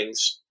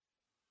 earnings.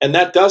 And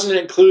that doesn't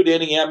include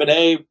any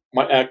M&A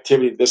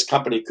activity this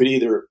company could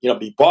either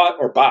be bought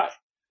or buy.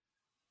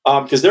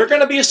 Because they're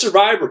going to be a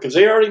survivor because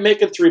they're already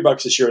making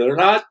 $3 a share. They're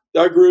not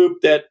a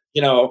group that,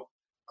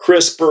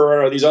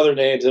 CRISPR or these other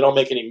names, they don't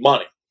make any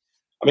money.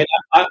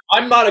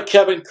 I'm not a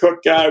Kevin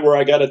Cook guy where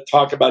I got to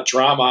talk about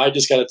drama. I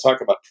just got to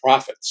talk about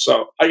profits.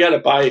 So I got to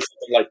buy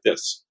something like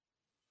this.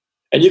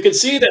 And you can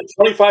see that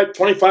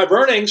 25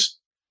 earnings,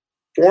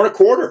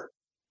 4.25.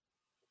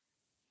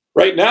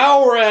 Right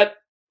now we're at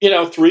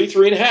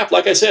 3.5.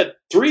 Like I said,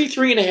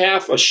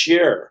 3.5 a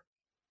share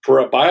for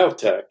a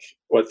biotech.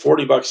 What,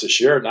 $40 a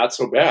share? Not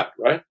so bad,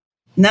 right?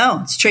 No,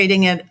 it's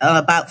trading at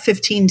about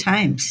 15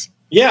 times.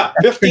 Yeah,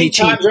 15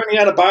 times earning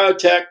on a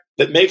biotech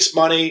that makes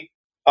money.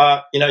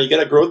 You get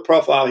a growth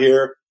profile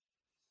here,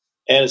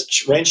 and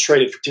it's range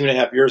traded for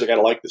 2.5 years. I got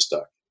to like this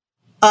stock.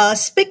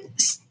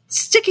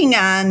 Sticking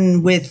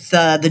on with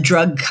the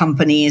drug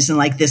companies and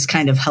like this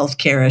kind of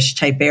healthcare-ish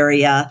type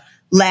area,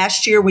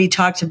 last year we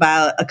talked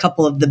about a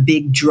couple of the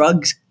big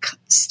drug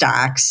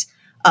stocks.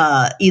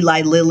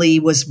 Eli Lilly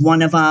was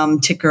one of them,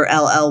 ticker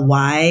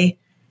LLY.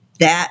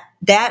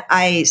 That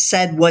I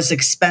said was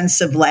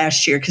expensive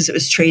last year because it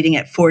was trading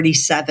at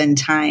 47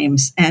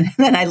 times. And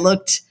then I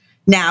looked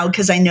now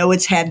because I know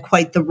it's had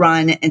quite the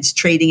run. It's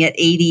trading at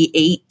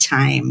 88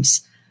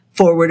 times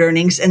forward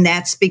earnings. And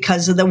that's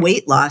because of the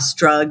weight loss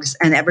drugs,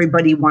 and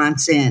everybody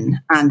wants in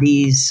on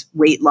these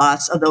weight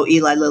loss, although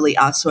Eli Lilly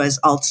also has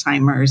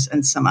Alzheimer's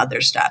and some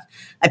other stuff.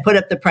 I put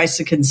up the price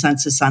of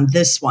consensus on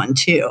this one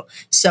too.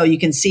 So you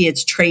can see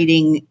it's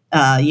trading,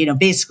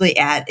 basically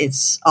at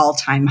its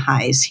all-time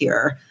highs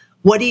here.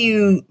 What do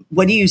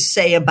you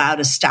say about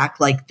a stock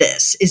like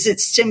this? Is it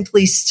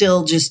simply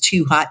still just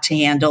too hot to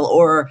handle,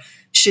 or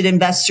should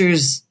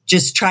investors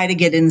just try to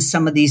get in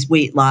some of these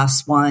weight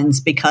loss ones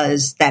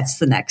because that's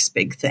the next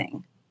big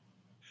thing?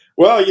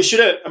 Well, you should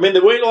have. I mean,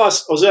 the weight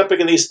loss was epic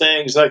in these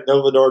things like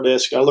Novo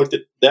Nordisk. I looked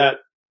at that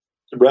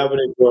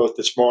revenue growth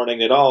this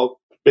morning. It all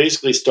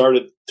basically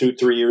started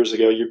 2-3 years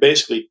ago. You're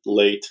basically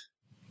late.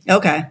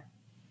 Okay.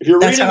 If you're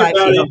reading about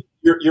it,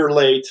 you're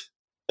late,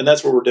 and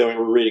that's what we're doing.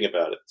 We're reading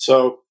about it.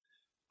 So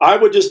I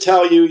would just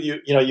tell you,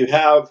 you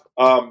have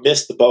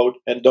missed the boat,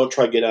 and don't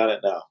try to get on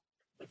it now.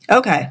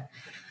 Okay.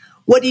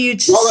 What do you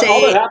say?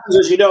 All that happens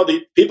is,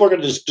 the people are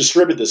going to just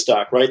distribute the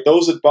stock, right?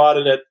 Those that bought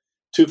it at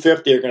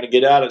 250 are going to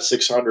get out at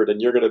 600, and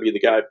you're going to be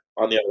the guy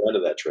on the other end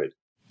of that trade.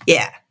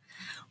 Yeah.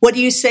 What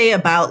do you say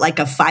about like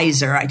a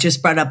Pfizer? I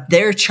just brought up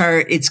their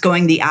chart. It's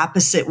going the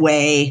opposite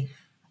way.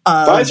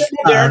 Pfizer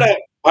and Moderna,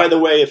 by the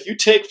way, if you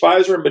take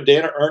Pfizer and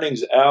Moderna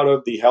earnings out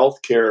of the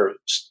healthcare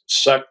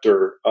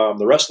sector,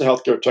 the rest of the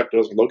healthcare sector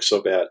doesn't look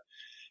so bad.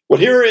 What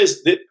here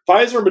is that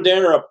Pfizer and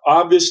Moderna are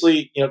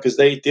obviously, because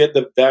they did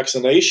the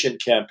vaccination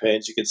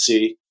campaigns, you can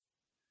see,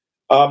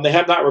 they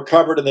have not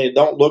recovered, and they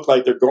don't look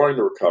like they're going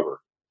to recover.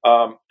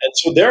 And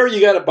so there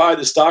you got to buy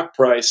the stock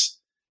price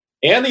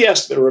and the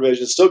estimate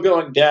revision still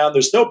going down.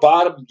 There's no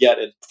bottom yet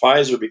in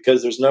Pfizer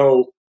because there's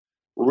no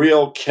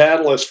real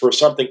catalyst for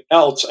something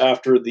else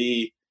after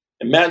the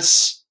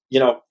immense,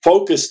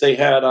 focus they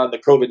had on the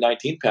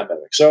COVID-19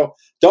 pandemic. So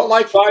don't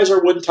like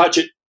Pfizer, wouldn't touch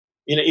it.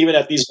 Even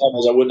at these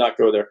levels, I would not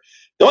go there.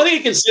 The only thing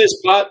you can say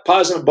is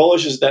positive and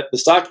bullish is that the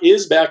stock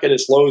is back at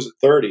its lows at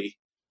 30.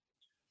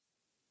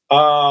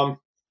 But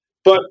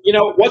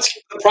what's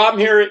the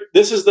problem here?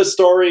 This is the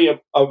story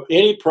of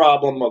any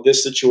problem of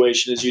this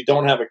situation is you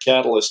don't have a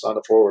catalyst on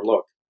the forward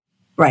look.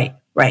 Right.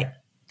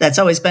 That's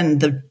always been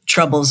the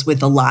troubles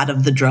with a lot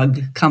of the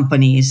drug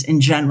companies in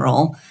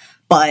general.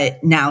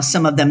 But now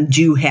some of them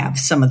do have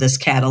some of this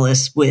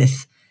catalyst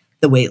with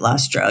the weight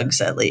loss drugs,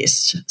 at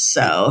least.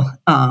 So,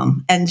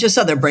 and just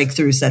other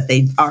breakthroughs that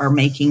they are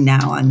making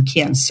now on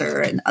cancer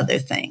and other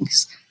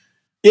things.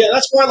 Yeah,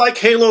 that's why I like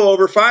Halo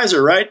over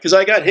Pfizer, right? Because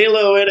I got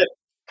Halo in it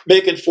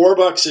making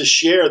 $4 a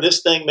share.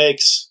 This thing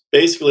makes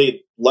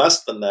basically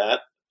less than that.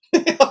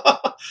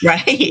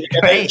 Right.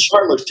 The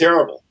chart looks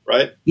terrible,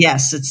 right?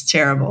 Yes, it's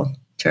terrible.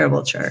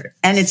 Terrible chart.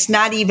 And it's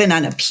not even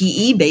on a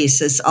PE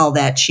basis all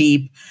that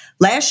cheap.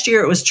 Last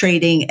year it was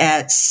trading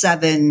at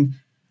 7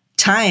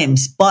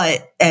 times,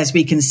 but as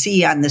we can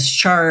see on this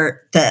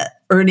chart, the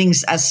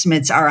earnings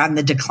estimates are on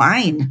the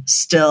decline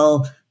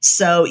still.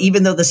 So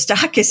even though the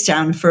stock is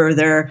down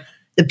further,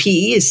 the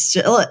PE is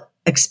still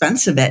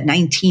expensive at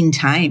 19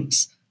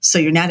 times. So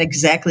you're not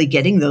exactly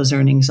getting those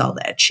earnings all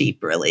that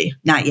cheap, really.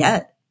 Not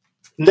yet.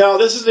 No,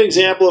 this is an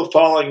example of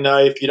falling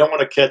knife. You don't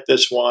want to cut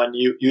this one.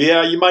 You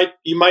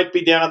might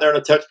be down there on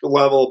a technical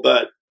level,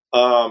 but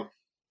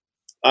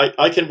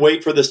I can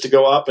wait for this to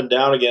go up and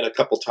down again a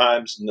couple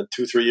times, and then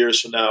 2-3 years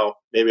from now,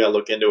 maybe I'll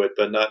look into it,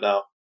 but not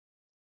now.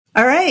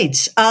 All right.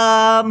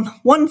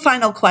 One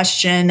final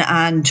question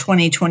on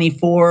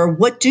 2024.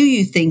 What do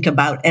you think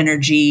about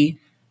energy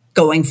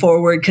going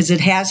forward? Because it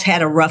has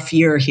had a rough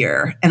year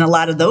here, and a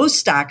lot of those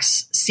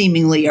stocks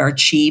seemingly are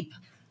cheap.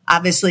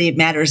 Obviously, it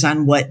matters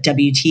on what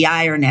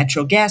WTI or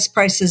natural gas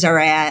prices are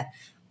at.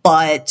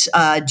 But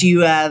do you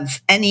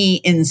have any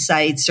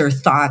insights or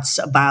thoughts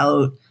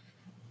about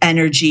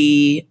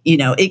energy?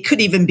 It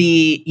could even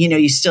be, you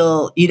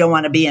don't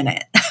want to be in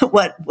it.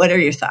 What are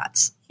your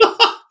thoughts?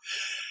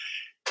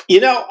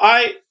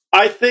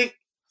 I think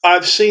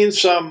I've seen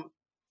some,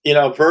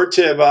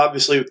 Vertiv,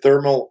 obviously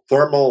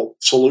thermal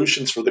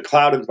solutions for the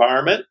cloud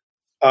environment,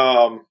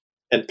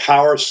 and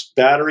power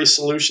battery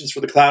solutions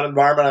for the cloud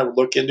environment I would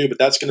look into, but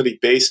that's going to be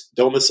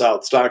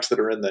domiciled stocks that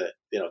are in the,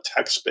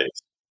 tech space.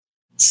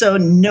 So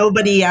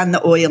nobody on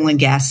the oil and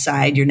gas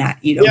side, you don't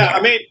care. I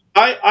mean,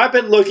 I've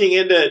been looking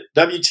into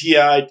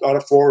WTI on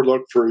a forward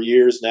look for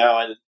years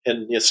now,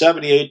 and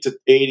 78 to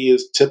 80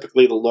 is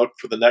typically the look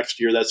for the next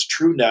year. That's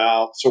true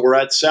now. So we're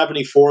at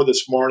 74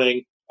 this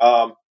morning.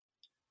 So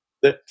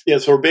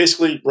we're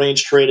basically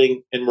range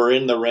trading, and we're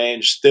in the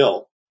range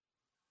still.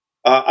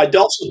 I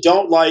also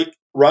don't like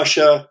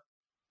Russia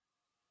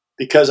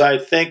because I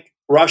think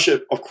Russia,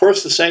 of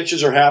course, the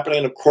sanctions are happening,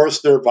 and of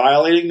course they're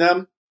violating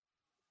them.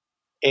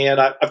 And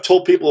I've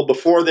told people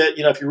before that,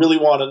 if you really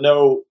want to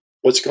know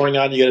what's going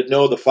on, you got to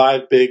know the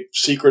 5 big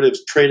secretive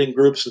trading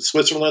groups in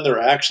Switzerland that are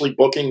actually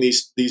booking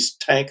these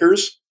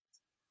tankers.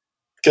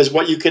 Because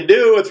what you can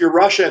do if you're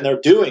Russia and they're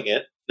doing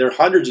it, there are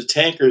hundreds of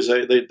tankers.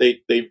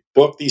 They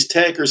book these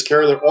tankers,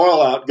 carry their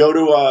oil out, go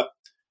to a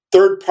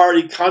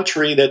third-party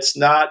country that's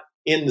not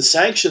in the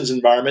sanctions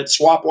environment,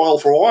 swap oil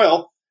for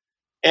oil,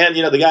 and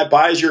the guy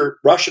buys your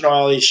Russian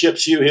oil, he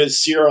ships you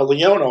his Sierra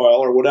Leone oil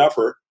or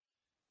whatever.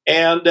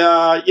 And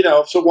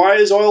so why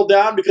is oil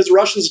down? Because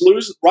Russia's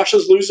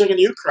losing in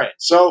Ukraine.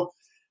 So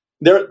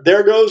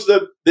there goes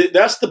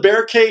that's the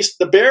bear case.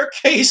 The bear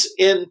case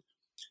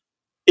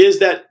is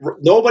that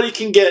nobody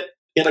can get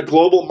in a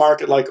global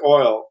market like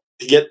oil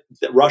to get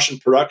the Russian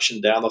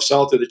production down. They'll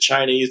sell it to the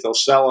Chinese. They'll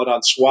sell it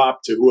on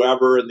swap to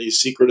whoever, and these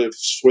secretive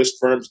Swiss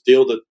firms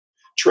deal the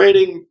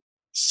trading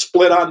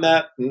split on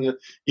that. And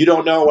you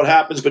don't know what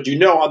happens, but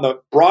on the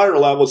broader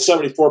level, it's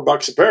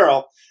 $74 a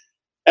barrel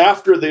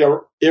after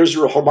the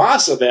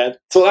Israel-Hamas event.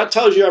 So that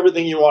tells you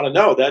everything you want to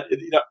know. That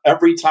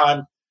every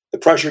time the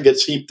pressure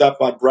gets heaped up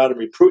on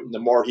Vladimir Putin, the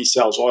more he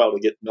sells oil to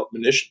get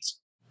munitions.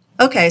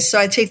 Okay, so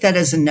I take that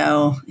as a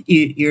no.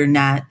 You're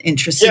not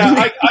interested.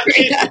 Yeah,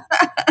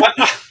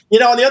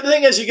 in and the other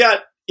thing is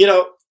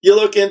you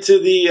look into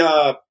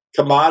the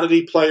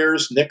commodity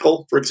players,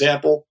 nickel, for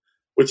example,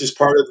 which is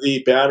part of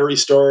the battery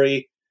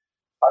story.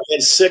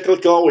 It's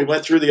cyclical. We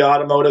went through the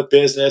automotive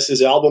business.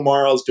 His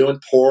Albemarle is doing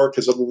poor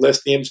because of the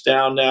lithium's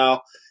down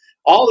now.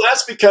 All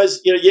that's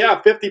because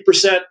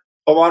 50%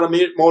 of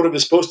automotive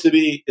is supposed to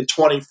be in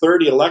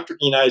 2030 electric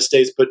in the United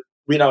States, but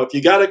if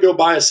you got to go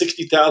buy a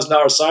 $60,000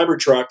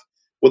 Cybertruck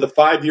with a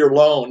 5-year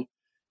loan,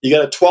 you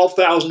got a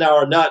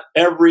 $12,000 nut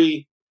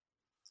every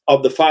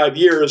of the 5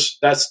 years.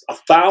 That's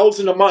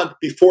 $1,000 a month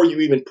before you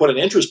even put an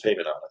interest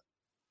payment on it.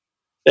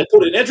 And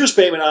put an interest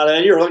payment on it,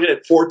 and you're looking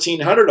at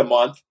 $1,400 a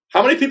month.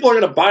 How many people are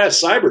going to buy a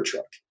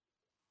Cybertruck?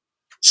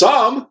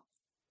 Some,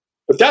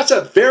 but that's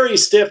a very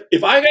stiff.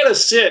 If I got to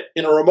sit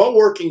in a remote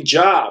working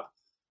job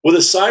with a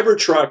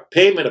Cybertruck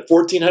payment of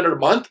 $1,400 a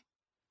month,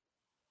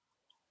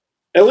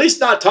 at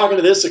least not talking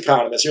to this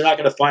economist, you're not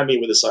going to find me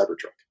with a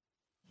Cybertruck.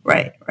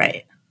 Right.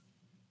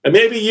 And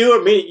maybe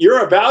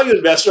you're a value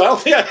investor. I don't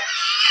think I'm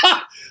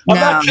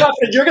not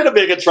confident you're going to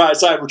make a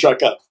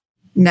Cybertruck up.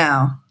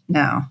 No.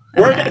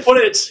 Where are you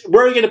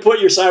going to put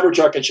your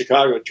Cybertruck in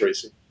Chicago,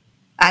 Tracey?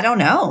 I don't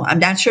know. I'm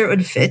not sure it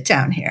would fit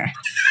down here.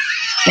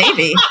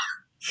 Maybe.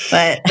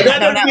 But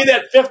that would be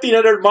that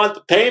 $1,500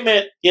 month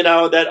payment,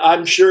 that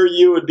I'm sure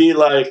you would be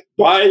like,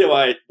 why did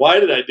I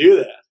do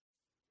that?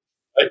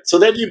 Right? So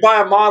then you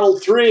buy a Model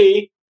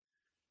 3.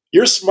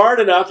 You're smart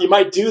enough. You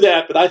might do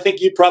that, but I think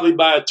you'd probably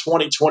buy a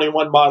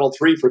 2021 Model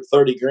 3 for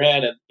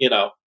 $30,000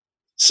 and,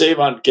 save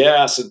on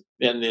gas and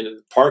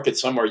park it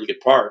somewhere you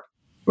could park.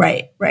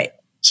 Right.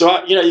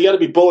 So, you got to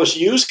be bullish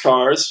used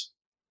cars.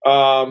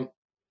 You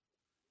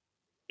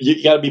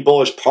got to be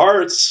bullish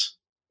parts.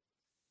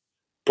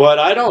 But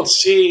I don't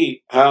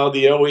see how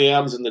the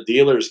OEMs and the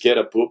dealers get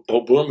a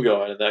boom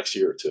going in the next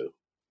year or two.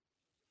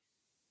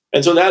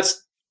 And so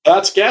that's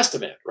gas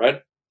demand,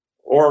 right?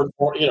 Or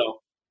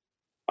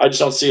I just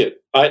don't see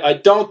it. I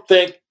don't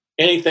think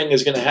anything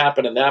is going to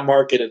happen in that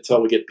market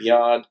until we get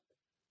beyond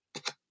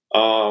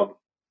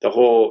the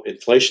whole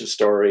inflation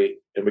story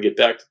and we get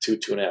back to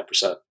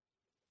 2.5%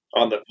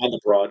 on the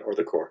broad or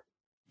the core.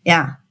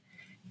 Yeah.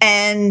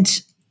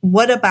 And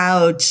what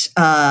about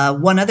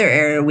one other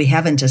area we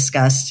haven't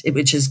discussed,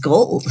 which is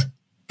gold?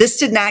 This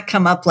did not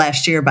come up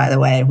last year, by the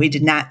way. We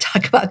did not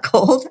talk about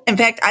gold. In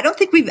fact, I don't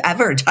think we've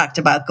ever talked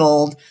about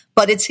gold,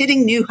 but it's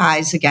hitting new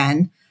highs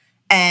again.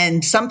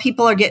 And some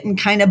people are getting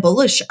kind of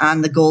bullish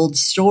on the gold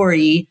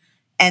story,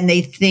 and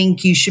they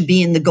think you should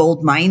be in the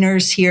gold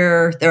miners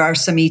here. There are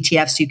some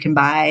ETFs you can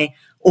buy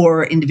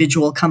or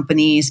individual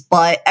companies,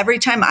 but every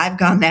time I've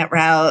gone that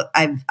route,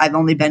 I've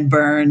only been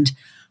burned.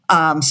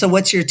 So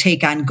what's your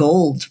take on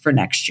gold for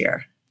next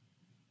year?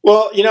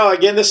 Well,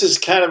 again, this is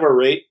kind of a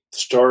rate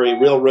story.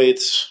 Real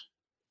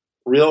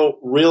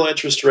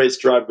interest rates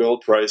drive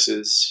gold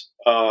prices.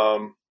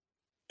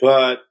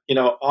 But,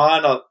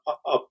 on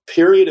a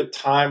period of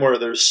time where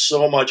there's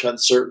so much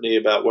uncertainty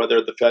about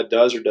whether the Fed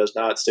does or does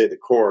not stay the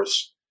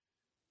course,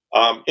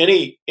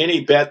 any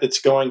bet that's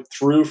going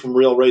through from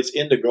real rates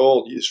into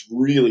gold is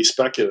really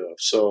speculative.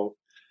 So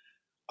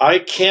I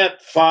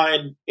can't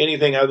find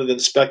anything other than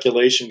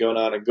speculation going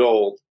on in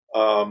gold.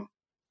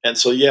 And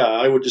so,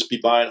 I would just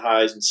be buying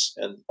highs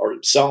or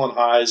selling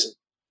highs,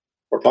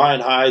 or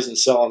buying highs and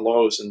selling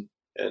lows, and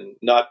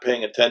not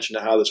paying attention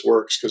to how this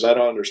works, because I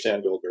don't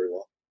understand gold very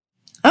well.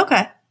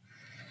 Okay.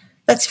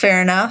 That's fair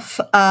enough.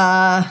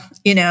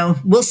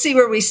 We'll see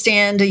where we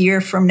stand a year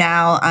from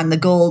now on the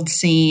gold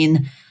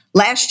scene.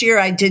 Last year,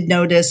 I did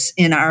notice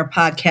in our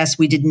podcast,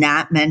 we did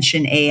not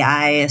mention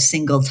AI a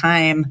single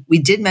time. We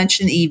did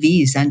mention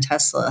EVs and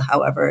Tesla,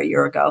 however, a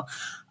year ago.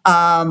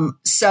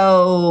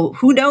 So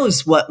who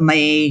knows what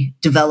may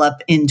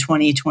develop in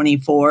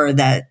 2024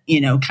 that,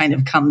 kind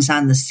of comes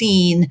on the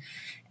scene.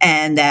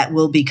 and that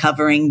we'll be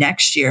covering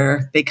next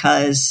year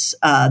because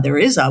there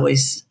is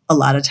always a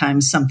lot of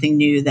times something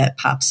new that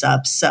pops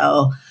up.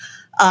 So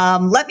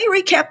let me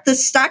recap the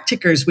stock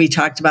tickers we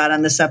talked about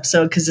on this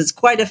episode because it's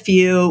quite a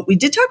few. We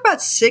did talk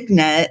about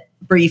Signet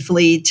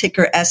briefly,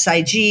 ticker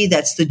SIG.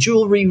 That's the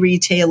jewelry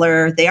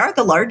retailer. They are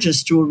the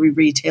largest jewelry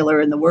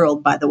retailer in the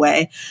world, by the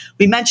way.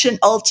 We mentioned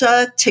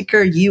ULTA,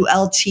 ticker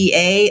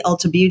ULTA,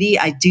 Ulta Beauty.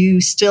 I do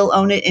still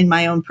own it in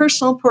my own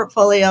personal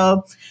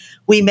portfolio.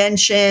 We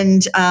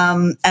mentioned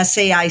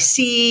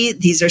SAIC.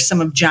 These are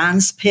some of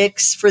John's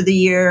picks for the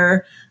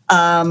year.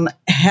 Halozyme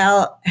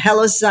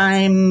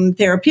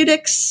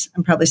Therapeutics.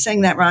 I'm probably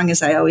saying that wrong,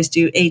 as I always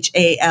do.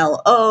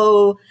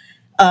 HALO.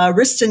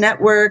 Arista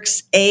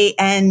Networks,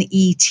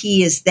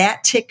 ANET is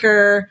that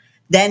ticker.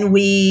 Then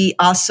we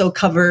also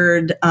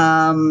covered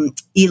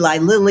Eli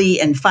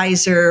Lilly and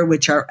Pfizer,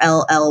 which are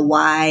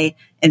LLY,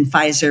 and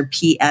Pfizer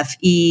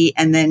PFE.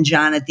 And then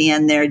John at the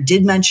end there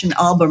did mention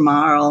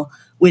Albemarle,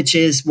 which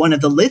is one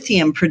of the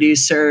lithium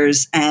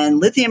producers. And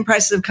lithium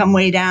prices have come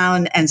way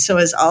down, and so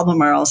has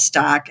Albemarle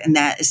stock, and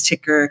that is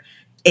ticker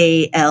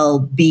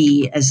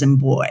ALB as in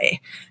boy.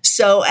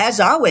 So as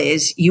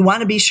always, you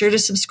want to be sure to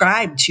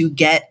subscribe to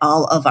get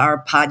all of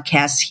our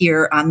podcasts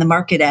here on the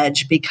Market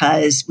Edge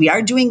because we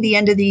are doing the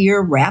end of the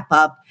year wrap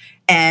up.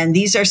 And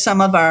these are some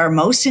of our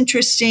most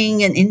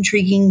interesting and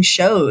intriguing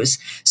shows.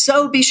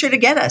 So be sure to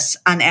get us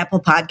on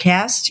Apple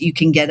Podcasts. You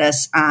can get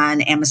us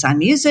on Amazon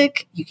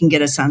Music. You can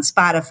get us on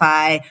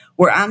Spotify.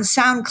 We're on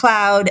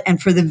SoundCloud.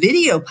 And for the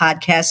video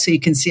podcast, so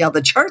you can see all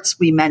the charts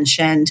we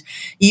mentioned,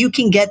 you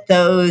can get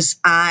those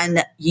on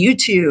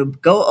YouTube.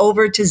 Go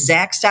over to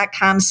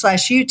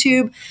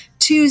Zacks.com/YouTube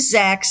to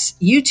Zacks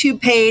YouTube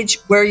page,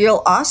 where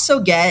you'll also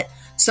get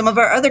some of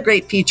our other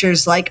great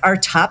features like our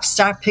top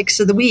stock picks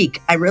of the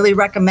week. I really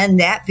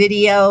recommend that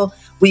video.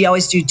 We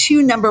always do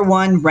 2 number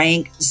 1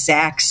 rank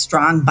Zacks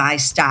strong buy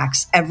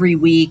stocks every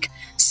week.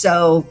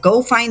 So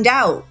go find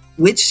out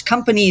which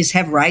companies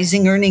have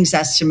rising earnings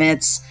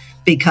estimates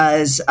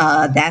because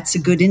that's a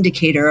good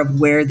indicator of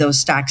where those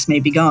stocks may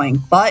be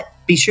going. But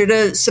be sure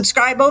to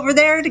subscribe over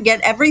there to get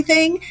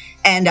everything.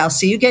 And I'll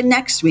see you again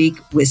next week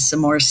with some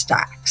more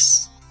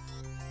stocks.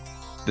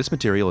 This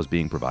material is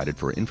being provided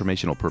for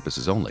informational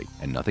purposes only,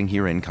 and nothing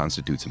herein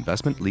constitutes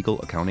investment,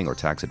 legal, accounting, or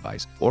tax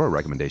advice, or a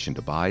recommendation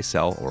to buy,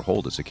 sell, or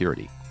hold a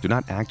security. Do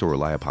not act or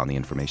rely upon the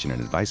information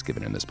and advice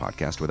given in this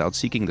podcast without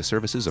seeking the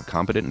services of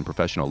competent and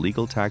professional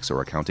legal, tax,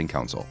 or accounting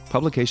counsel.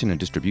 Publication and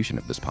distribution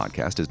of this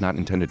podcast is not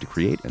intended to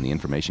create, and the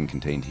information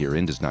contained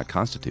herein does not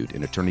constitute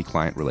an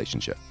attorney-client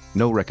relationship.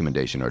 No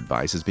recommendation or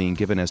advice is being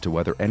given as to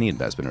whether any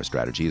investment or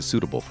strategy is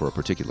suitable for a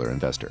particular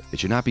investor. It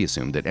should not be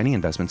assumed that any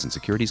investments in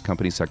securities,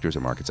 companies, sectors,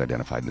 or markets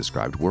identified and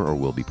described were or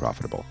will be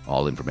profitable.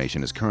 All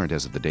information is current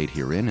as of the date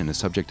herein and is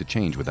subject to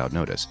change without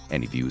notice.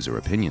 Any views or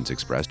opinions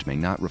expressed may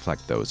not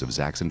reflect those of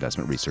Zacks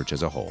Investment Research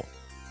as a whole.